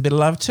stuff needs a bit of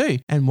love too.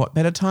 And what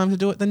better time to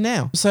do it than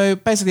now? So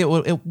basically,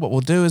 what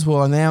we'll do is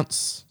we'll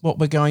announce what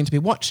we're going to be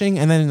watching.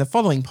 And then in the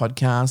following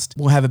podcast,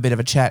 we'll have a bit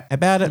of a chat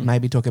about it,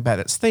 maybe talk about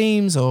its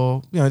themes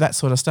or, that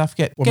sort of stuff.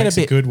 What makes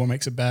it good, what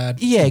makes it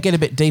bad. Yeah, get a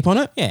bit deep on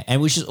it. Yeah,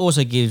 and which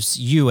also gives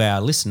you,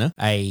 our listener,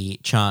 a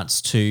chance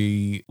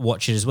to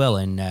watch it as well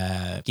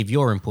and give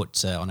your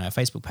input on our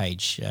Facebook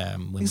page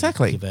when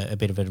Exactly. we give a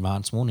bit of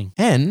advance warning.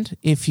 And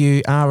if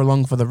you are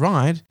along for the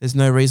ride, there's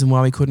no reason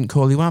why we couldn't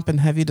call you up and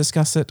have you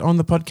discuss it on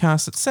the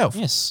podcast itself.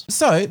 Yes.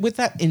 So with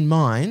that in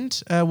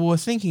mind, we were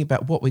thinking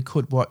about what we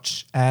could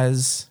watch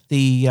as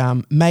the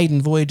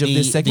maiden voyage of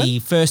this segment. The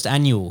first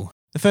annual.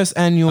 The first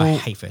annual... I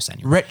hate first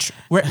annual.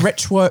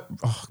 retro...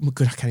 Oh, my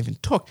God, I can't even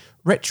talk.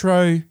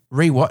 Retro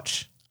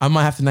rewatch. I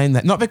might have to name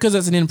that. Not because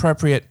it's an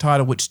inappropriate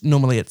title, which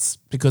normally it's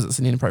because it's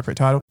an inappropriate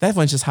title. That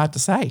one's just hard to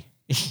say.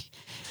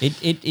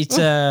 It's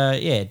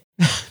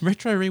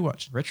Retro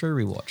rewatch. retro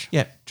rewatch.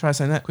 Yeah, try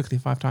saying that quickly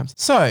 5 times.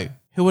 So,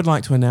 who would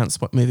like to announce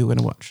what movie we're going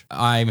to watch?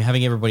 I'm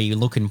having everybody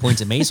look and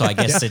point at me, so I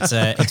guess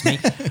it's me.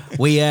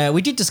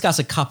 We did discuss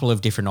a couple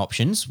of different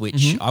options,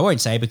 which I won't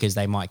say because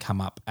they might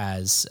come up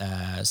as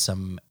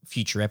some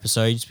future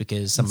episodes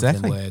because some of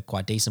them were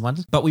quite decent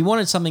ones. But we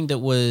wanted something that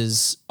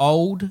was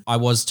old. I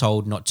was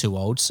told not too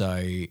old,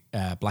 so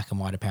Black and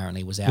White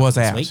apparently was out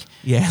this week.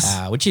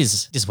 Yes. Which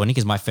is disappointing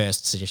because my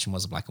first suggestion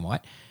was Black and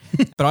White.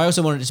 But I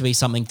also wanted it to be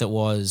something that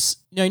was,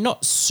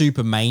 not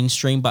super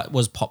mainstream, but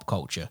was pop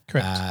culture.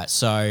 Correct.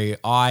 So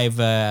I've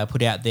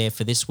put out there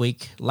for this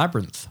week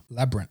Labyrinth.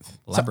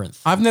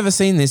 I've never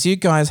seen this. You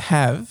guys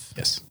have.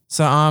 Yes.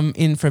 So I'm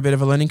in for a bit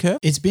of a learning curve.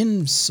 It's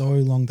been so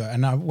long though.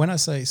 And when I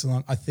say so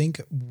long, I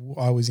think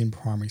I was in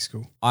primary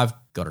school. I've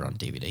got it on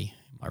DVD in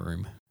my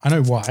room. I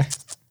know why.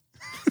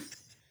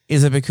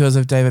 Is it because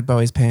of David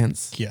Bowie's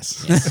pants?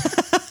 Yes.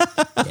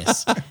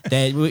 Yes.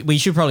 We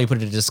should probably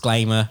put a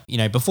disclaimer,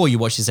 before you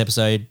watch this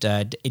episode,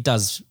 it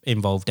does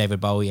involve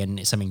David Bowie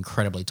and some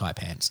incredibly tight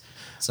pants.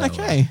 So,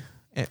 Okay.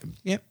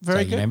 Yep.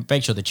 Very good.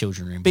 Make sure the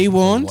children are in Be before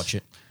you warned. watch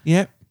it.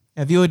 Yep.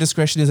 Viewer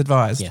discretion is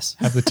advised. Yes.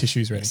 Have the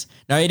tissues ready.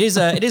 No, it is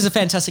a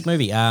fantastic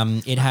movie.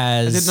 It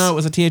has. I didn't know it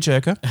was a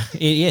tearjerker.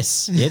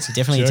 Yes, it's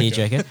definitely a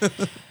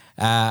tearjerker.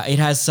 It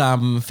has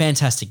some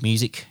fantastic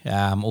music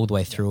all the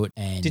way through it.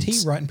 And Did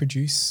he write and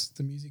produce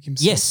the music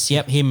himself? Yes,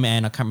 yep, him,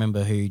 and I can't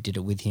remember who did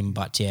it with him,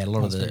 but yeah,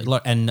 most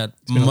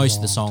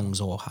of the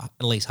songs, or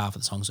at least half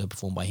of the songs, were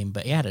performed by him.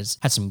 But yeah, it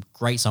had some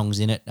great songs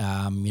in it.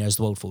 As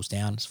the world falls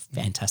down, it's a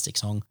fantastic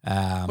song.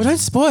 Well, don't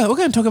spoil it. We're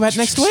going to talk about it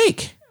next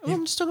week.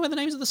 I'm just talking about the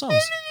names of the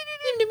songs.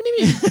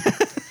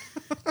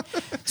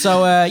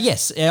 So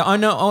yes, I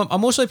know.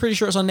 I'm also pretty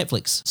sure it's on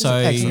Netflix. So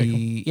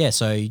Excellent. yeah,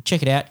 so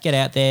check it out. Get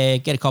out there,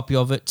 get a copy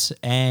of it,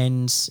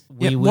 and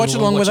we will watch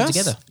along with it us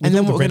together. And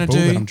then what we're going to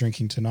that do. I'm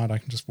drinking tonight. I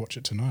can just watch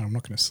it tonight. I'm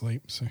not going to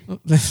sleep. So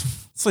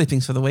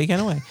Sleeping's for the week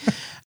anyway.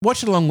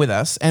 Watch it along with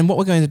us. And what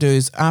we're going to do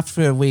is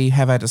after we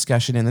have our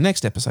discussion in the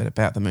next episode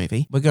about the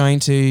movie, we're going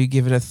to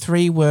give it a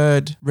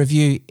 3-word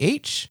review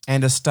each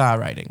and a star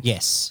rating.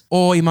 Yes.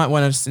 Or you might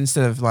want to,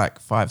 instead of like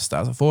 5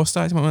 stars or 4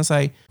 stars, you might want to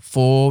say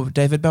 4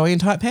 David Bowie in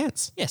tight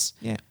pants. Yes.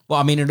 Yeah. Well,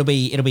 I mean, it'll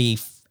be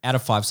out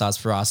of 5 stars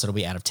for us. It'll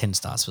be out of 10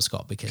 stars for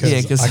Scott because Yeah,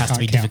 it 'cause has I to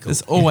be can't count. difficult.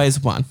 There's always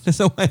one. There's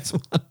always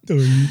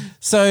one.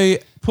 So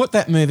put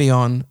that movie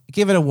on,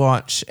 give it a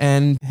watch,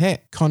 and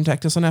heck,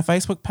 contact us on our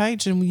Facebook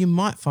page and you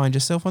might find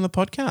yourself on the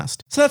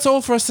podcast. So that's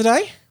all for us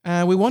today.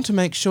 we want to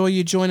make sure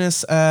you join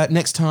us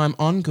next time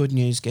on Good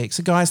News Geek.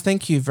 So, guys,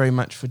 thank you very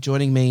much for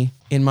joining me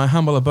in my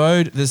humble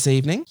abode this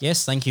evening.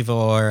 Yes, thank you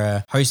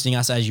for hosting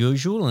us as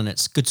usual, and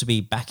it's good to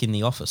be back in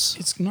the office.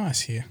 It's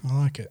nice here. I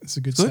like it. It's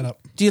a good setup.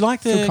 Do you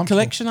like Feel the comfortable.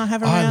 collection I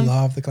have around? I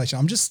love the collection.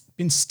 I'm just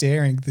been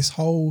staring this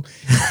whole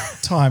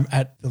time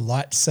at the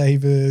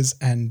lightsabers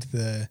and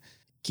the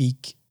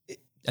Geek.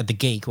 At the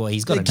Geek, well,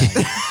 he's got a name.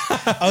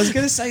 I was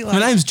going to say like My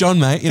name's John,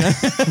 mate. You know,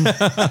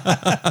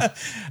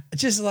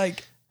 just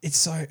like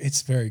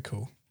it's very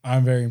cool.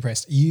 I'm very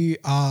impressed. You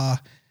are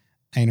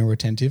anal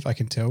retentive. I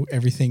can tell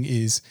everything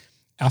is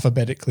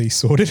alphabetically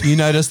sorted. you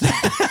noticed that.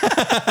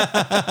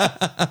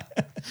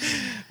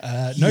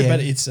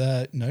 But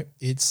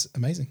it's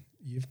amazing.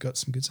 You've got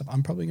some good stuff.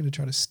 I'm probably going to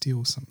try to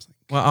steal something.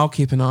 Well, I'll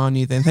keep an eye on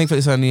you then. Thankfully,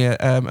 it's only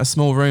a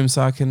small room,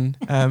 so I can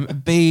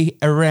be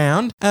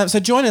around. So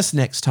join us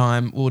next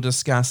time. We'll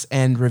discuss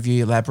and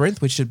review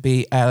Labyrinth, which should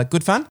be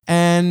good fun.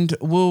 And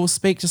we'll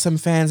speak to some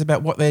fans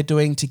about what they're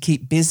doing to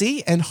keep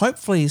busy, and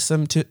hopefully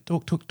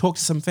talk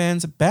to some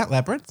fans about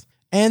Labyrinth.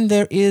 And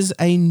there is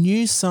a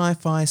new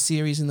sci-fi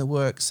series in the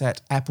works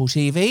at Apple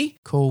TV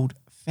called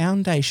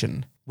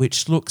Foundation,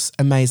 which looks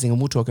amazing, and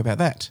we'll talk about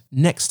that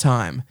next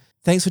time.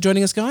 Thanks for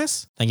joining us,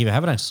 guys. Thank you for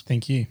having us.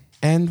 Thank you.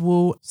 And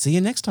we'll see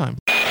you next time.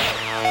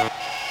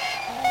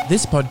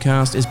 This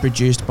podcast is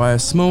produced by a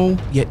small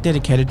yet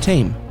dedicated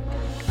team.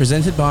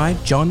 Presented by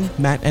John,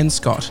 Matt and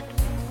Scott.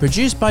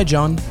 Produced by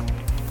John.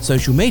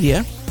 Social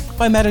media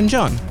by Matt and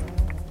John.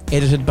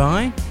 Edited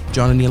by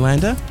John and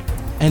Yolanda.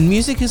 And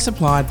music is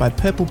supplied by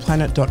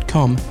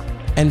purpleplanet.com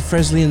and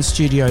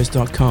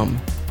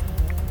freslianstudios.com.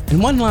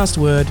 And one last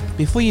word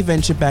before you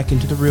venture back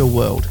into the real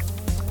world.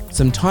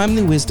 Some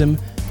timely wisdom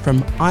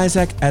from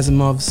Isaac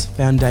Asimov's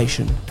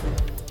Foundation.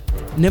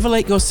 Never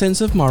let your sense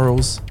of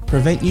morals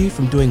prevent you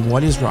from doing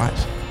what is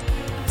right.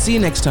 See you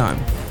next time.